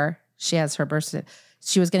before she has her birth certificate.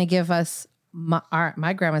 She was going to give us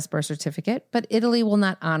my grandma's birth certificate, but Italy will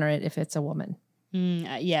not honor it if it's a woman.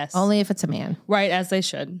 Yes. Only if it's a man. Right, as they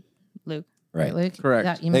should, Luke. Right. Luke? Correct.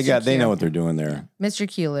 Yeah, you They Mr. Q. know what they're doing there. Mr.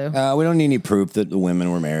 Q, Lou. We don't need any proof that the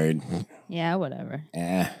women were married. Yeah, whatever.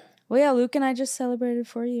 Eh, Well, yeah, Luke and I just celebrated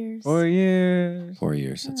 4 years. 4 years. 4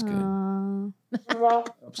 years. That's good.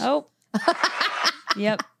 Oh.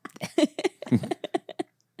 Yep.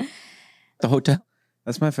 The hotel.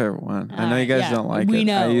 That's my favorite one. I know you guys don't like it. We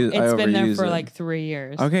know. I It's been there overuse for it. like 3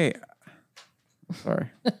 years. Okay. Sorry.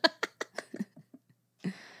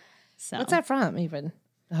 So What's that from, even?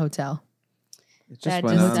 The hotel. It just that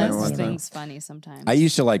went just on there does one time. things funny sometimes. I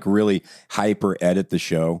used to like really hyper edit the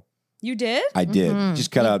show. You did? I did. Mhm.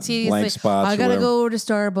 Just cut out Tediously, blank spots. I or gotta whatever. go to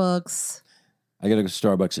Starbucks. I gotta go to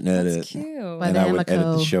Starbucks and edit. That's cute. By And the I would edit the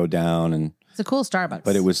Amico. show down, and It's a cool Starbucks.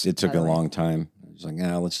 but it took by a the way. long time. I was like,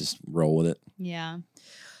 let's just roll with it. Yeah.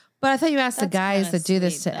 But I thought you asked the That's guys kinda that do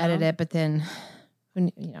this sweet, to edit though. it, but then,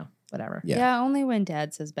 whatever. Yeah. Yeah, only when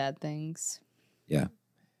Dad says bad things.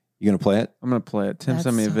 You gonna play it? I'm gonna play it. Tim That's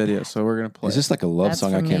sent me a so video, bad. so we're gonna play Is this like a love That's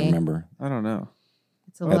song? I for can't me. remember. it. I don't know.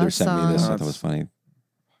 It's a Heather love sent song. me this. I No, thought it was funny.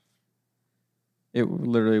 It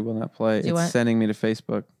literally will not play. Do you It's want- sending me to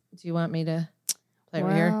Facebook. Do you want me to play it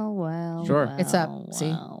right here? Well, Sure. well, It's up.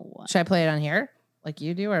 See? well. Should I play it on here like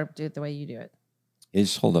you do, or do it the way you do it? You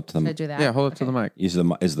just hold up to Should I the. do that? Yeah, hold up to the mic. Is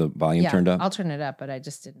the volume Yeah, turned up? I'll turn it up, but I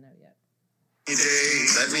just didn't know yet. Day,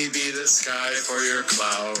 let me be the sky for your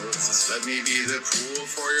clouds. Let me be the pool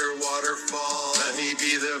for your waterfall. Let me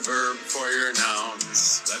be the verb for your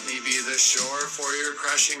nouns. Let me be the shore for your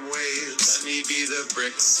crashing waves. Let me be the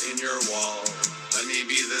bricks in your wall. Let me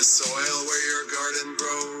be the soil where your garden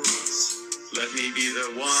grows. Let me be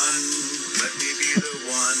the one. Let me be the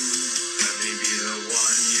one. Let me be the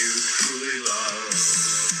one you truly love.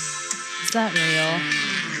 Is that real?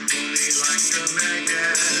 You pull me like a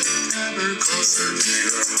magnet, ever closer to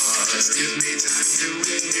your heart. Just give me time to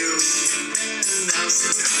win you, and now's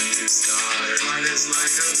the time to start. Heart is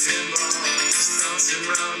like a pinball, just bouncing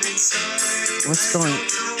round inside. What's going? Don't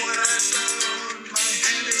know what I found. My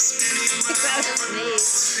head is spinning, my heart is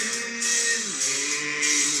spinning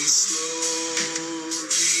slowly.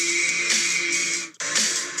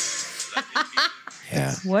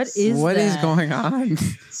 Yeah. What is What is that? going on?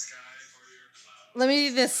 Let me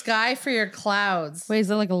do the sky for your clouds. Wait, is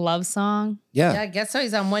it like a love song? Yeah. Yeah, I guess so.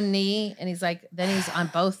 He's on one knee, and he's like, then he's on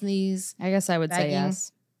both knees. I guess I would say Begging.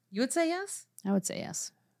 yes. You would say yes I would say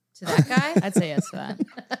yes. to that guy? I'd say yes to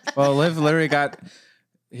that. Well, Liv literally got.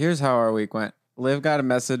 Here's how our week went. Liv got a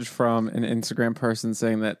message from an Instagram person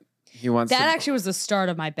saying that he wants. That to, actually was the start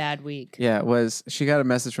of my bad week. Yeah, it was. She got a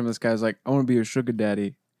message from this guy. Who's like, I want to be your sugar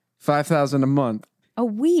daddy, $5,000 a month, A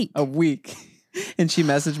week. a week, and she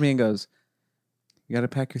messaged me and goes, "You got to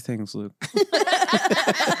pack your things, Luke."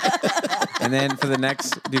 And then for the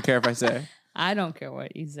next, do you care if I say? I don't care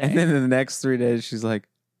what you say. And then in the next 3 days, she's like,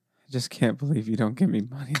 I just can't believe you don't give me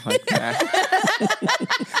money like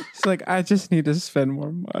that. She's like, I just need to spend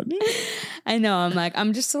more money. I know. I'm like,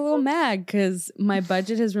 I'm just a little mad because my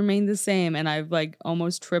budget has remained the same and I've like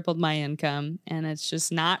almost tripled my income and it's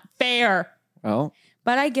just not fair. Well,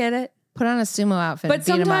 But I get it. Put on a sumo outfit. But and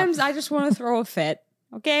beat him up. sometimes I just want to throw a fit.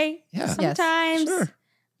 Okay? Yeah. Yes. Sometimes Sure.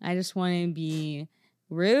 I just want to be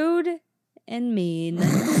rude and mean.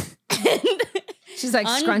 She's like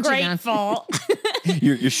scrunching on. ungrateful.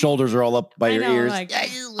 Your shoulders are all up by I your know, ears. like,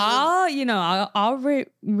 I'll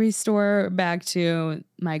restore back to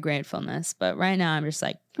my gratefulness. But right now I'm just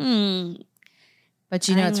like, But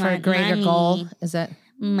you know, I it's for a want greater money. goal. Is that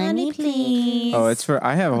money please. oh, it's for,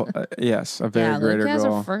 I have, yes, a very yeah, greater Luke has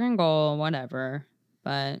goal. a freaking goal, whatever.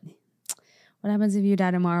 But what happens if you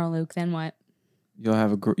die tomorrow, Luke? Then what? You'll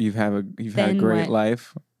have you've had a Then great what?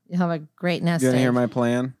 life. you have a great nest You want to hear egg? my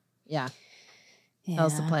plan? Yeah, that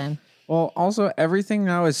was the Yeah. plan. Well, also everything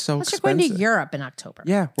now is so Plus, you're going expensive. to Europe in October.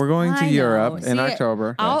 Yeah, we're going to I know. Europe in See,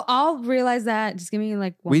 October. I'll realize that. Just give me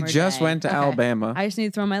like one We more just day. went to Okay. Alabama. I just need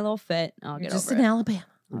to throw my little fit. I'll You're get just over in it. Alabama.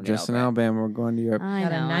 I'll We're get just in over it. Alabama. We're going to Europe. I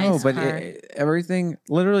Got a know. nice No, but car. everything,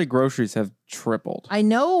 literally groceries have tripled. I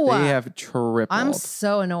know. They have tripled. I'm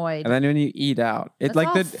so annoyed. And then when you eat out, it's That's like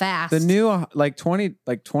all the fast. the new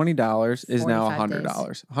 $20 is now 45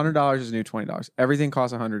 days. $100. $100 is the new $20. Everything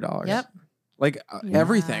costs $100. Yep. Like Yeah.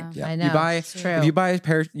 everything. I know. You buy It's true. if you buy a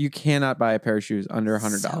pair, you cannot buy a pair of shoes under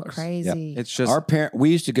 $100. So crazy. It's just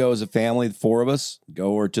we used to go as a family, the four of us,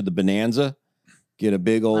 go over to the Bonanza, Get a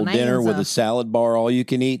big old My dinner name's with a- a salad bar, all you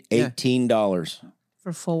can eat, $18.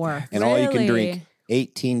 For 4. And all you can drink, Really?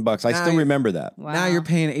 $18. I still remember that. Wow. Now you're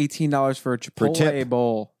paying $18 for a Chipotle tip.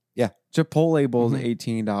 bowl. Yeah. Chipotle bowl is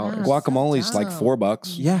 $18. Wow. Guacamole's like dumb.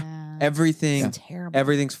 $4. Yeah. Everything. It's terrible.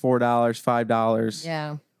 Everything's $4, $5.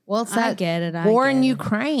 Yeah. Well, it's I that get it. war in get it.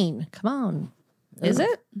 Ukraine. Come on. Is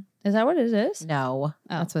it? Is that what it is? No.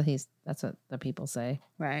 Oh. That's what the people say.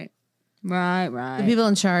 Right. Right. The Right. people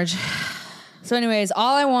in charge. So, anyways,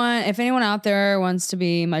 all I want, if anyone out there wants to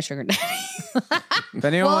be my sugar daddy, If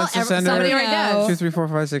anyone Well, wants to send her somebody already does. 2, 3, 4,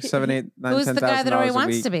 5, 6, 7, 8, 9, Who's the guy that already $10,000 a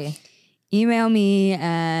wants week. to be? email me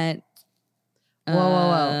at.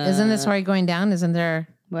 Whoa. Isn't this already going down? Isn't there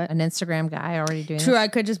What? an Instagram guy already doing True, this? I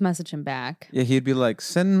could just message him back. Yeah, he'd be like,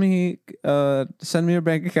 send me your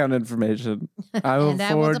bank account information. I will And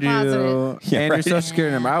I will forward deposit you Yeah, and right. your social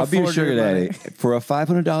security number. I'll be your forward sugar money. daddy. For a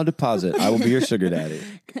 $500 deposit, I will be your sugar daddy.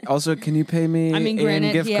 Also, can you pay me I mean, in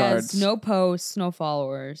granted, gift he cards? has no posts, no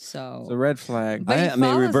followers, so It's a red flag. But I he am a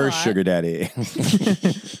follows a reverse lot. sugar daddy.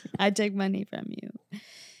 I take money from you.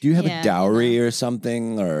 Do you have Yeah, a dowry or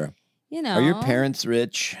something? Or You know, are your parents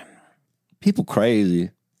rich? People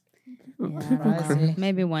crazy. Crazy.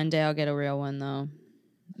 Maybe one day I'll get a real one though.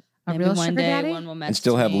 A Maybe real one sugar day daddy? one will message And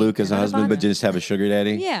still have me. Luke as a What husband, about but just have a sugar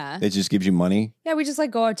daddy? Yeah, It just gives you money? yeah. We just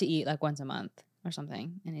like go out to eat like once a month or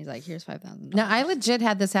something, and he's like, "Here's $5,000." No, I legit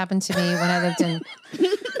had this happen to me when I lived in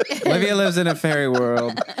Olivia lives in a fairy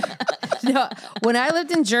world. no, when I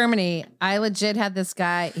lived in Germany, I legit had this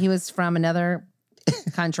guy, he was from another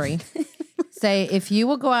country, say, if you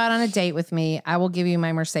will go out on a date with me, I will give you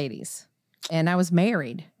my Mercedes. And I was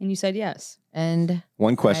married. And you said yes. And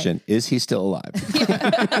One question. Is he still alive?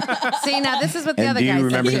 see, now this is what the And other do guy you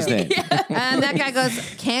remember said his too. name? And that guy goes,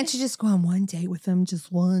 can't you just go on one date with him?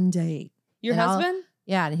 Just one date. Your And I'll- husband?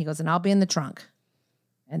 Yeah. And he goes, and I'll be in the trunk.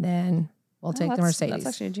 And then we'll take the that's- Mercedes.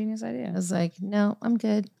 That's actually a genius I idea. was like, no, I'm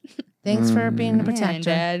good. Thanks for being a Man, protector.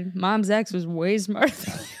 Dad, Mom's ex was way smarter.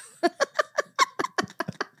 than you.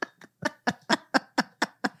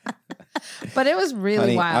 But it was really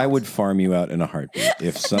Honey, wild. I would farm you out in a heartbeat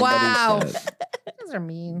if somebody Wow. said Boys are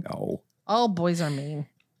mean. no. All boys are mean.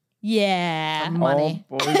 Yeah, Money.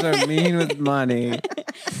 All boys are mean with money.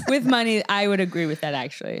 with money, I would agree with that.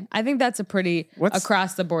 Actually, I think that's a pretty What's-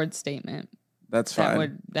 across the board statement. That's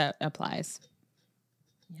fine. That applies.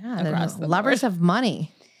 Yeah, Across the the lovers of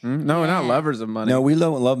money. No, we're not lovers of money. No, we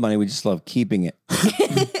don't love money. We just love keeping it.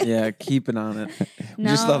 Yeah, keeping on it. We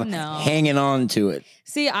just love hanging on to it.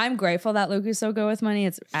 See, I'm grateful that Luke is so good with money.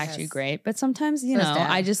 It's actually great, but sometimes you So is know, Dad.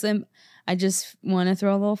 I just want to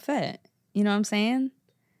throw a little fit. You know what I'm saying?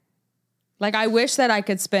 Like I wish that I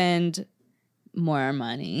could spend more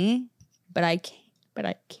money, but I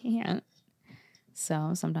can't.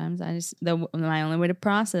 So sometimes my only way to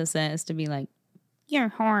process it is to be like, "You're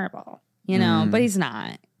horrible," you know. But he's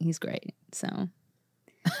not. He's great. So.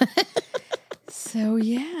 So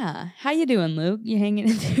yeah, how you doing, Luke? You hanging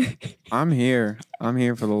in there? I'm here. I'm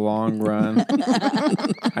here for the long run.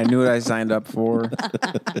 I knew what I signed up for.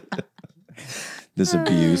 This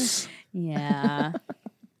abuse, Yeah,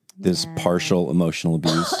 this partial emotional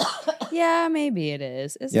abuse. yeah, maybe it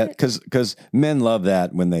is. Is Yeah, it? because men love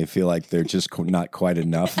that when they feel like they're just not quite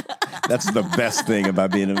enough. That's the best thing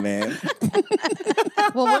about being a man.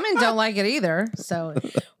 Well, women don't like it either. So,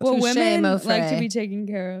 Well, touche, women mon like to frere. be taken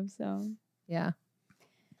care of. So yeah,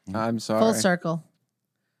 I'm sorry. full circle.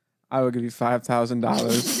 I will give you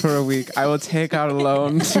 $5,000 for a week. I will take out a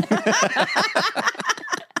loan.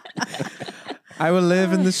 I will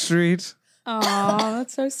live in the street. oh,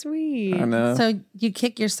 that's so sweet. I know. So you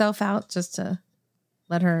kick yourself out just to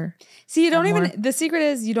let her. See, you don't Have even. more? The secret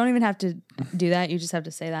is you don't even have to do that. You just have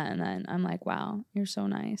to say that, and then I'm like, wow, you're so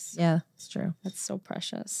nice. Yeah, it's true. That's so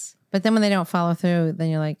precious. But then when they don't follow through, then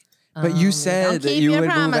you're like, But you don't said that keep you your would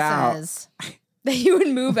move promises. That you would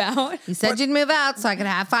move out. You said you'd move out so I could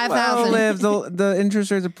have Well, 5,000. Liv, the interest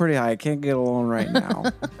rates are pretty high. I can't get a loan right now.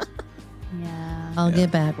 Yeah. I'll get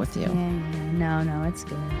back with you. Yeah. No, it's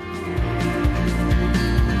good.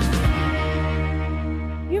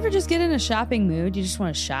 You ever just get in a shopping mood? You just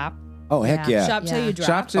want to shop? Oh, heck yeah. Shop till Yeah. you drop.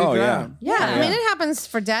 Shop to Oh, yeah. ground. Yeah, I mean, it happens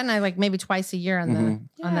for Dad and I like maybe twice a year on the on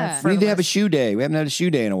Yeah. the. We need to have a frivolous. shoe day. We haven't had a shoe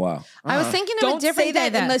day in a while. I was thinking of a Don't different say day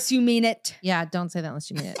that unless you mean it. Yeah, don't say that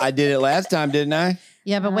unless you mean it. I did it last time, didn't I?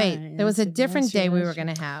 Yeah, but wait, Ah, there was a yes, different yes, day we yes. were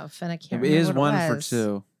gonna have, and I can't It remember is what one it for was.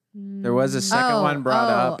 two. There was a second Oh, one brought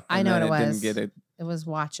oh, up. I and know then what it it was. didn't get it. It was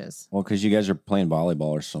watches. Well, because you guys are playing volleyball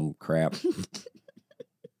or some crap.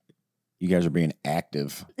 You guys are being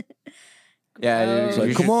active. Yeah, It's you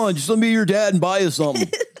like, should- come on, just let me be your dad and buy you something.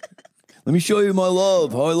 Let me show you my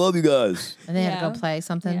love, how I love you guys. And they had to Yeah. go play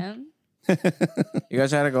something. Yeah. You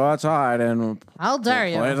guys had to go outside and How dare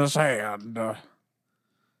play you? the sand.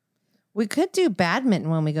 We could do badminton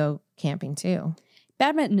when we go camping too.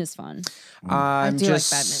 Badminton is fun, I I'm do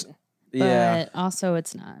just, like badminton. Yeah, but also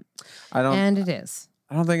it's not. I don't. And it is.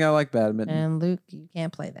 I don't think I like badminton. And Luke, you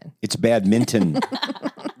can't play then. It's badminton.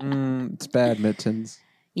 It's badmintons.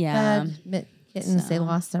 Yeah. Kittens, they So.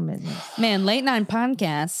 lost their mittens. Man, late night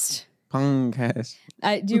podcast. Punkcast.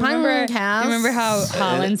 Do you remember? Do you Podcast. remember how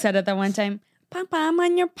Holland said it that one time? Papa, I'm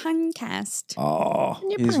on your podcast. Oh,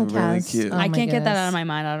 Your He's really podcast. cute. Oh I my can't get that out of goodness. my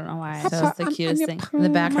mind. I don't know why. Papa, So it's the I'm cutest on thing. In the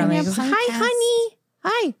background, on he your goes, "Hi, podcast." honey.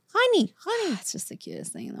 Hi, honey. It's just the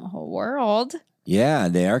cutest thing in the whole world. yeah,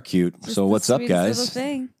 they are cute. Just So the what's up, sweetest little guys?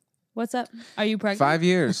 thing. What's up? Are you pregnant? 5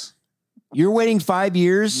 years. You're waiting 5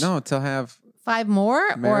 years? No, to have 5 more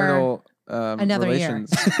or marital another year?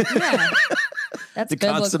 relations. Yeah. That's To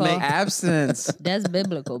biblical. consummate. Abstinence. That's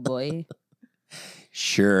biblical, boy.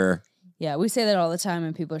 Sure. Yeah, we say that all the time,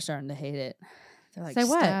 and people are starting to hate it. They're like, Say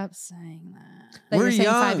what? stop saying that. that We're you're saying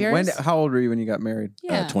young. 5 years? How old were you when you got married?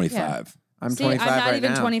 Yeah. 25. I'm See, 25 I'm not right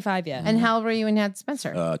even now. 25 yet. And how old were you when you had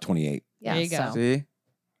Spencer? 28. Yeah, there you go. so- See?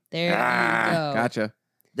 There you go. Gotcha.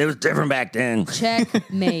 It was different back then.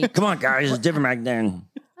 Checkmate. Come on, guys. It's different back then.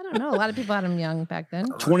 I don't know. A lot of people had him young back then.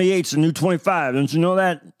 28's the new 25. Don't you know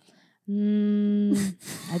that?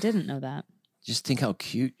 I didn't know that. Just think how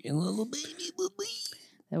cute your little baby will be.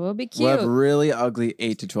 That will be We'll cute. have really ugly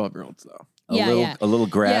 8 to 12-year-olds, though. A little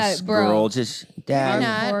grass Yeah, bro. girl just Maybe dad.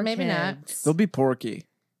 not. Poor Maybe not. kids. They'll be porky.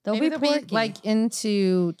 They'll Maybe be they'll porky. be like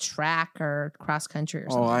into track or cross country or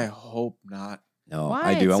something. Oh, I hope not. No, Why?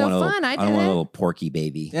 I do. It's I so want a little, fun. I I did want a it. little porky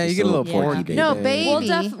baby. Yeah, you Just get a little porky porky baby. No, baby.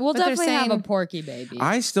 We'll, But they're definitely have a saying- porky baby.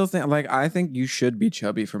 I still think, I think you should be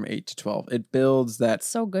chubby from 8 to 12. It builds That's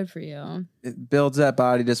so good for you. that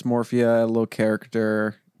body dysmorphia, a little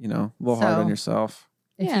character, a little hard on So- yourself.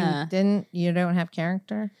 If Yeah. you don't have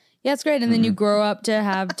character. Yeah, it's great. And then you grow up to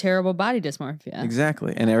have terrible body dysmorphia.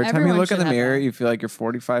 Exactly. And every time Everyone you look in should the have mirror, that. you feel like you're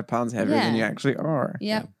 45 pounds heavier than you Yeah. actually are.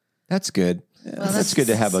 Yep. That's good. Well, that's good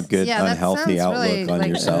to have a good, yeah, that unhealthy sounds outlook really on like-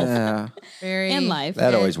 yourself. Yeah, Very In life.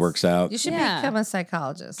 That always It's- works out. You should Yeah. become a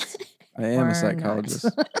psychologist. I am Or a not. psychologist.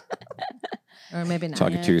 Or maybe not.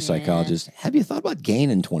 Talking to your Yeah. psychologist. Have you thought about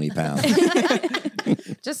gaining 20 pounds?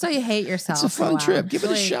 Just so you hate yourself. It's a for fun while. trip. Give it a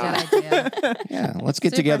Really shot. Good idea. Yeah, let's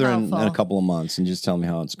get Super together in a helpful. couple of months and just tell me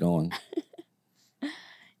how it's going.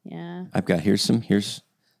 Yeah. I've got here's some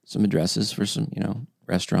addresses for some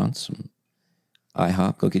restaurants, some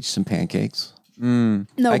IHOP. Go get you some pancakes. No,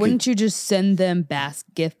 I could- wouldn't you just send them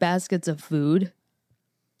gift baskets of food?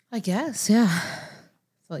 I guess, yeah.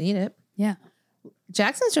 They'll eat it. Yeah.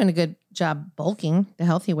 Jackson's doing a good job bulking the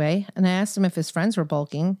healthy way. And I asked him if his friends were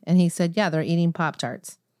bulking. And he said, yeah, they're eating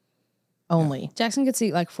Pop-Tarts only. Jackson gets to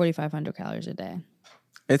eat like 4,500 calories a day.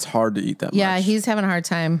 It's hard to eat that Yeah, much. he's having a hard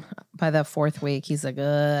time by the 4th week. He's like,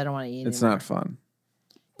 I don't want to eat It's anymore. not fun.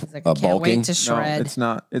 He's like, I can't bulking? wait to shred. No, it's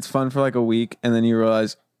not. It's fun for like a week, and then you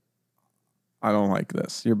realize, I don't like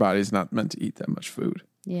this. Your body's not meant to eat that much food.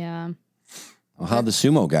 Yeah. Well, how the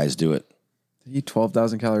sumo guys do it? They eat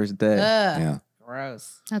 12,000 calories a day. Ugh, Yeah.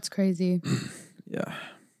 gross. That's crazy. Yeah.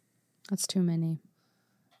 That's too many.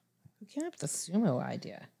 Who came up with the sumo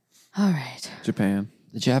idea? All right. Japan.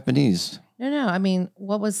 The Japanese. No. I mean,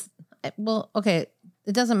 okay.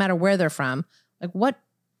 It doesn't matter where they're from. Like, what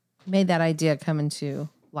made that idea come into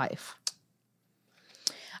life?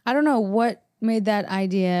 I don't know what made that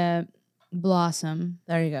idea blossom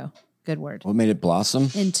There you go. Good word. What made it blossom?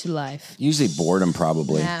 into life. Usually boredom,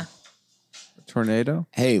 probably. Yeah. Tornado.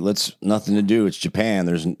 Hey, nothing to do. It's Japan.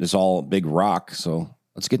 It's all big rock. So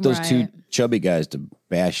let's get those two Right. chubby guys to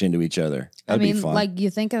bash into each other. That'd be fun. like you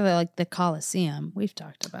think of it like the Colosseum. We've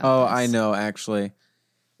talked about. Oh, this. I know. Actually,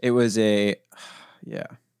 it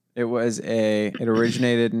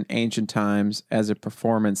originated in ancient times as a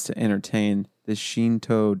performance to entertain the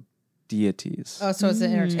Shinto deities, Oh, so it's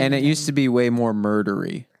an entertainment. and it used to be way more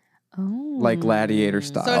murdery, Oh. like gladiator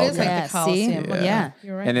style. So it is Okay. like Yeah, the Colosseum. see? Yeah.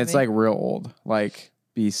 You're right. and it's baby. like real old, like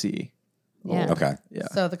BC. Yeah. okay. Yeah.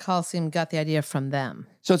 So the Colosseum got the idea from them.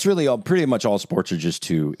 So it's really pretty much all sports are just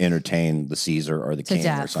to entertain the Caesar or the To king or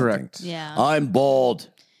death. something. Correct. Yeah. I'm bald.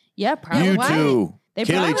 Yeah. Probably. You why? two. They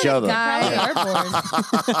Kill probably each other. probably are bored.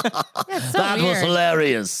 Yeah, it's so That was weird.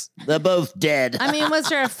 hilarious. They're both dead. I mean, was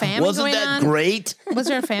there a famine Wasn't going that on? great? Was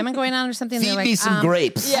there a famine going on or something? Feed They're like, me some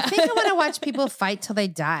grapes. I think I want to watch people fight till they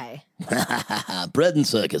die. Bread and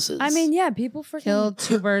circuses. I mean, yeah. People freaking Kill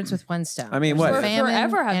two birds with one stone. I mean, what? For- Famine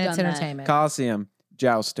forever have and done it's that. entertainment. Coliseum,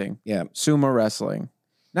 jousting, yeah. sumo wrestling.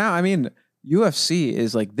 Now, I mean, UFC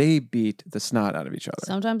is like they beat the snot out of each other.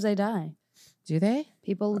 Sometimes they die. Do they?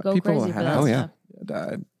 People go people crazy for have- that Oh, yeah. stuff.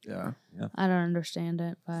 Died. Yeah. I don't understand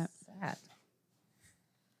it, but Sad.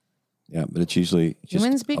 Yeah, but it's usually just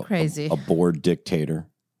Humans be crazy. A bored dictator.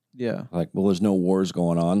 Yeah. Like, well, there's no wars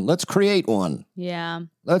going on. Let's create one. yeah.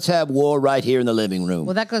 Let's have war right here in the living room.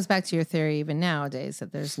 Well, that goes back to your theory even nowadays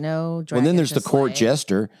that there's no dragon. Well, then there's the to court slay.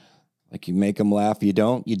 jester. Like, you make them laugh, you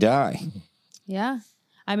don't, you die. Yeah.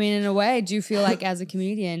 I mean, in a way, do you feel like as a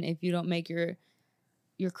comedian, if you don't make your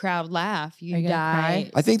crowd laugh, Are you you gonna die?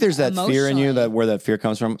 cry? I think there's that fear in you Emotionally. that where that fear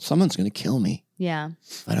comes from. Someone's going to kill me Yeah.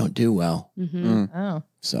 if I don't do well. Mm-hmm. Oh,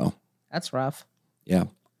 So, that's rough. yeah.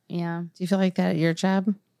 Yeah. Do you feel like that at your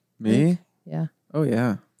job? Me? Yeah. Oh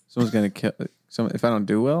yeah. Someone's gonna kill. If I don't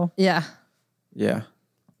do well. Yeah. Yeah.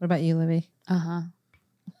 What about you, Libby? Uh-huh.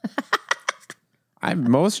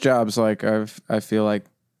 Most jobs I feel like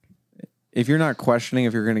if you're not questioning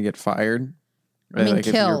if you're gonna get fired, I mean, like if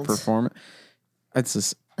you're killed. performing, it's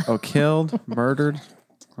just killed, murdered.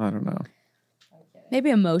 I don't know. Maybe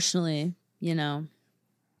emotionally, you know.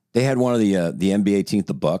 They had one of the NBA team,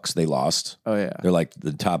 the Bucks. They lost. Oh yeah. They're like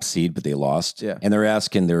the top seed, but they lost. Yeah. And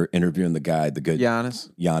they're interviewing the guy, the good Giannis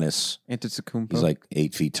Antetokounmpo. He's like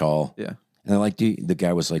 8 feet tall. Yeah. And they're like, the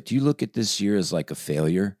guy was like, do you look at this year as like a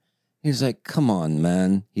failure? He's like, come on,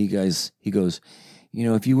 man. He goes, you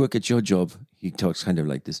know, if you work at your job, he talks kind of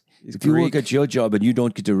like this. He's if you work Greek. at your job and you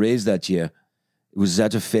don't get a raise that year, was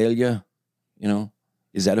that a failure? You know,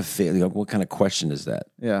 is that a failure? What kind of question is that?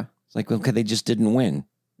 Yeah. It's like, okay, they just didn't win.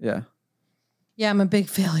 Yeah. Yeah, I'm a big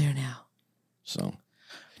failure now. So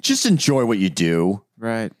just enjoy what you do.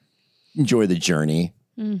 Right. Enjoy the journey.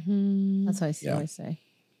 Mm-hmm. That's what I Yeah. always say.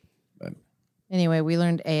 But- Anyway, we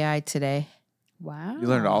learned AI today. Wow. You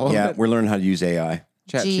learned all of Yeah, it. we're learning how to use AI.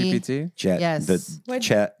 Chat G- GPT. Yes. The What-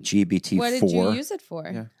 Chat GBT4. What did you use it for?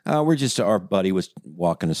 Yeah. Our buddy was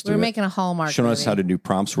walking us We're through it. making a Hallmark Showing us movie. how to do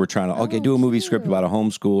prompts. We're trying to Oh, do a movie cute. script about a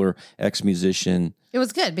homeschooler, ex-musician, It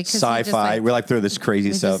was good because he just, sci-fi. like- We're like through this crazy we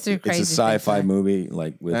just stuff. threw It's a crazy things sci-fi in. movie,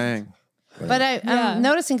 like with. Dang. But Yeah. I'm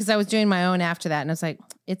noticing because I was doing my own after that, and I was like,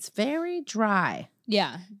 it's very dry.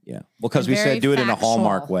 Yeah. Yeah, well, because And we very said do it in a factual.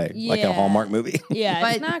 Hallmark way, like a Yeah. Hallmark movie. Yeah.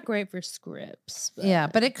 But- it's not great for scripts. But Yeah,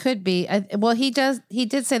 but it could be. Well, he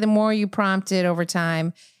did say the more you prompt it over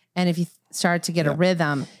time, and if you start to get a Yeah.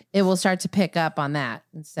 rhythm, it will start to pick up on that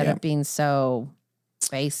instead Yeah. of being so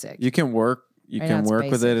basic. You can work. You Right now can it's work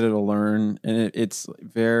with it. basic. It'll learn, and it's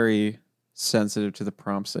very sensitive to the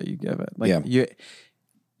prompts that you give it. Like Yeah.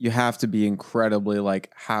 you have to be incredibly like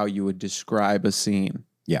how you would describe a scene.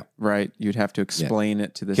 Yeah. Right. You'd have to explain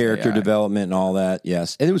it to this Character AI. development and all that.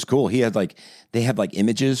 Yes, and it was cool. They had like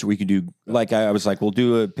images where you could do. Like I was like, we'll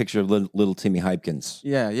do a picture of little Timmy Hypkins,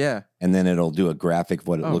 Yeah. Yeah. and then it'll do a graphic of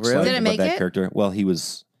what it Oh, looks really? like Did it about make that it? character. Well, he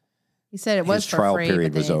was. He said it was His for trial free,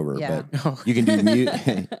 period but was then- over, Yeah. but you can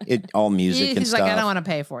do all music and He's stuff. like, I don't want to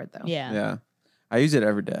pay for it though. yeah. Yeah. I use it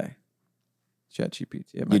every day. Chat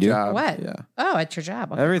GPT at my You do? job. What? Yeah. Oh, at your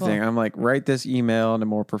job. Okay, Everything. cool. I'm like, write this email in a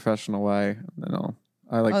more professional way. And then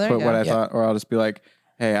I like Oh, there put you what go. I Yeah. thought, or I'll just be like,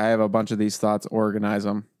 hey, I have a bunch of these thoughts, organize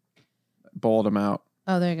them, bold them out.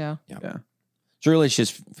 Oh, there you go. Yeah. So really, it's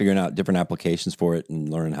just figuring out different applications for it and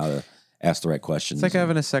learning how to ask the right questions. It's like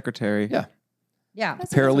having a secretary. Yeah. Yeah.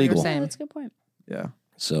 That's Paralegal. what you were Same. saying. That's a good point. Yeah.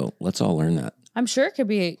 So let's all learn that. I'm sure it could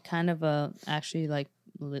be kind of a actually like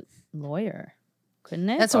lawyer, couldn't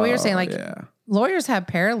it? That's what we were saying. Like yeah. lawyers have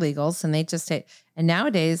paralegals, and they just take. And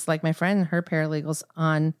nowadays, like my friend, her paralegals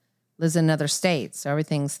lives in another state, so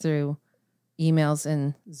everything's through emails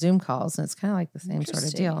and Zoom calls, and it's kind of like the same sort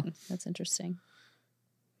of deal. Interesting. That's interesting.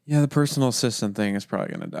 Yeah. The personal assistant thing is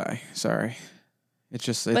probably going to die. Sorry.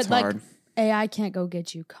 It's But, like, hard. AI can't go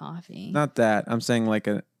get you coffee. Not that. I'm saying like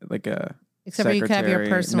a Except for you could have your secretary,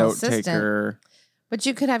 personal note assistant, taker. but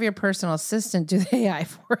you could have your personal assistant do the AI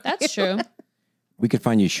for you. That's true. We could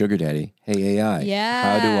find you a sugar daddy. Hey AI,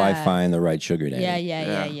 how do I Yeah. find the right sugar daddy?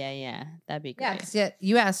 Yeah. That'd be great. Yeah, because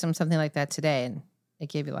you asked him something like that today, and it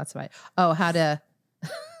gave you lots of ideas. Oh, how to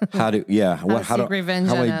How do seek revenge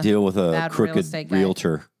how do on I a deal with a bad real crooked estate guy.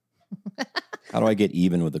 realtor? How do I get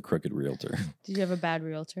even with a crooked realtor? Did you have a bad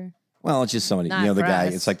realtor? Well, it's just somebody, Not the for guy.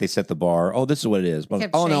 us. It's like they set the bar. Oh, this is what it is. But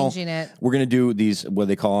kept oh no, changing it. we're gonna do these. What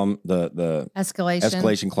they call them, the Escalation.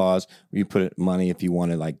 escalation clause. Where you put money if you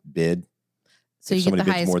want to like bid. So if you get somebody the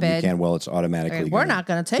bids highest more than bid. you can, well, it's automatically. Okay, we're gonna not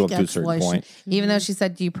going to go take up to a certain escalation. point. Even though she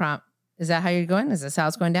said, "Do you prompt? Is that how you're going? Is this how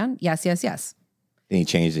it's going down?" Yes, yes, yes. Then he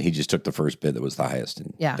changed it. He just took the first bid that was the highest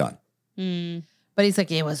and Yeah. done. Mm. But he's like,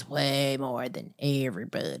 it was way more than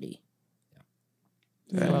everybody.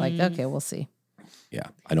 So we're like, okay, we'll see. Yeah,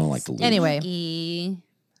 I don't like to lose. Anyway,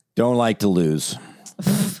 Don't like to lose.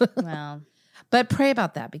 Well, but pray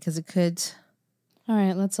about that because it could. all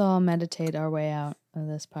right. Let's all meditate our way out of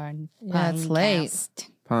this part. Yeah, it's late.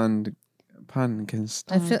 Punkins.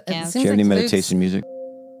 I feel it Yes. seems Do you have like any Luke's- meditation music?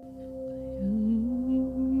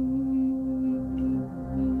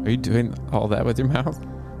 Are you doing all that with your mouth?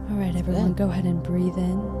 All right, everyone, go ahead and breathe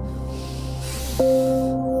in.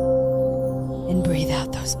 And breathe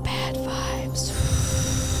out those bad vibes.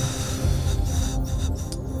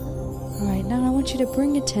 All right, now I want you to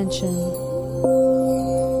bring attention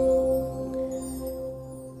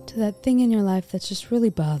to that thing in your life that's just really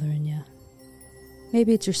bothering you.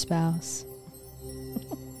 Maybe it's your spouse.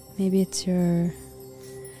 Maybe it's your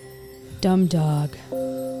dumb dog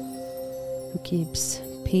who keeps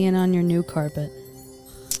peeing on your new carpet.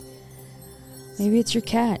 Maybe it's your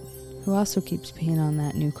cat who also keeps peeing on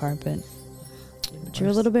that new carpet. But you're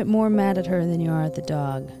a little bit more mad at her than you are at the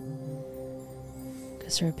dog.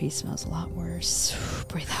 Because her pee smells a lot worse.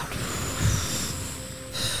 Breathe out.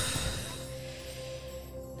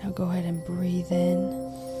 Now go ahead and breathe in.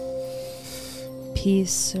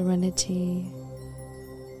 Peace, serenity.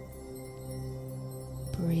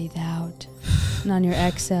 Breathe out. And on your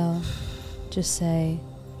exhale, just say,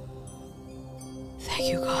 thank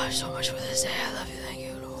you, God, so much for this day. I love you. Thank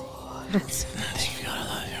you, Lord. Thank you, God. I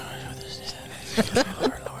love you for this day.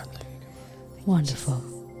 Lord. Wonderful.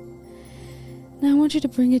 Now I want you to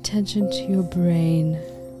bring attention to your brain.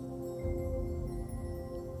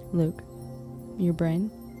 Luke, your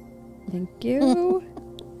brain. Thank you.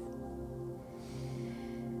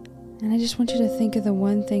 And I just want you to think of the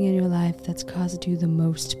one thing in your life that's caused you the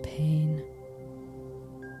most pain.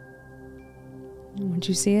 And once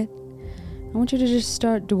you see it, I want you to just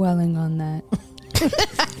start dwelling on that.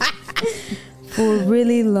 For a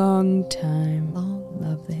really long time.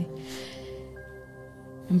 Lovely.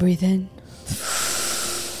 And breathe in.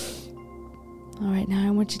 All right, now I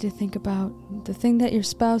want you to think about the thing that your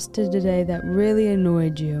spouse did today that really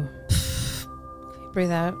annoyed you. Breathe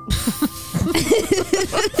out.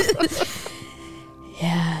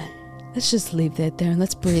 Yeah, let's just leave that there and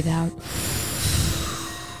let's breathe out.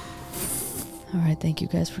 All right, thank you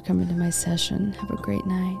guys for coming to my session. Have a great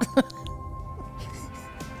night.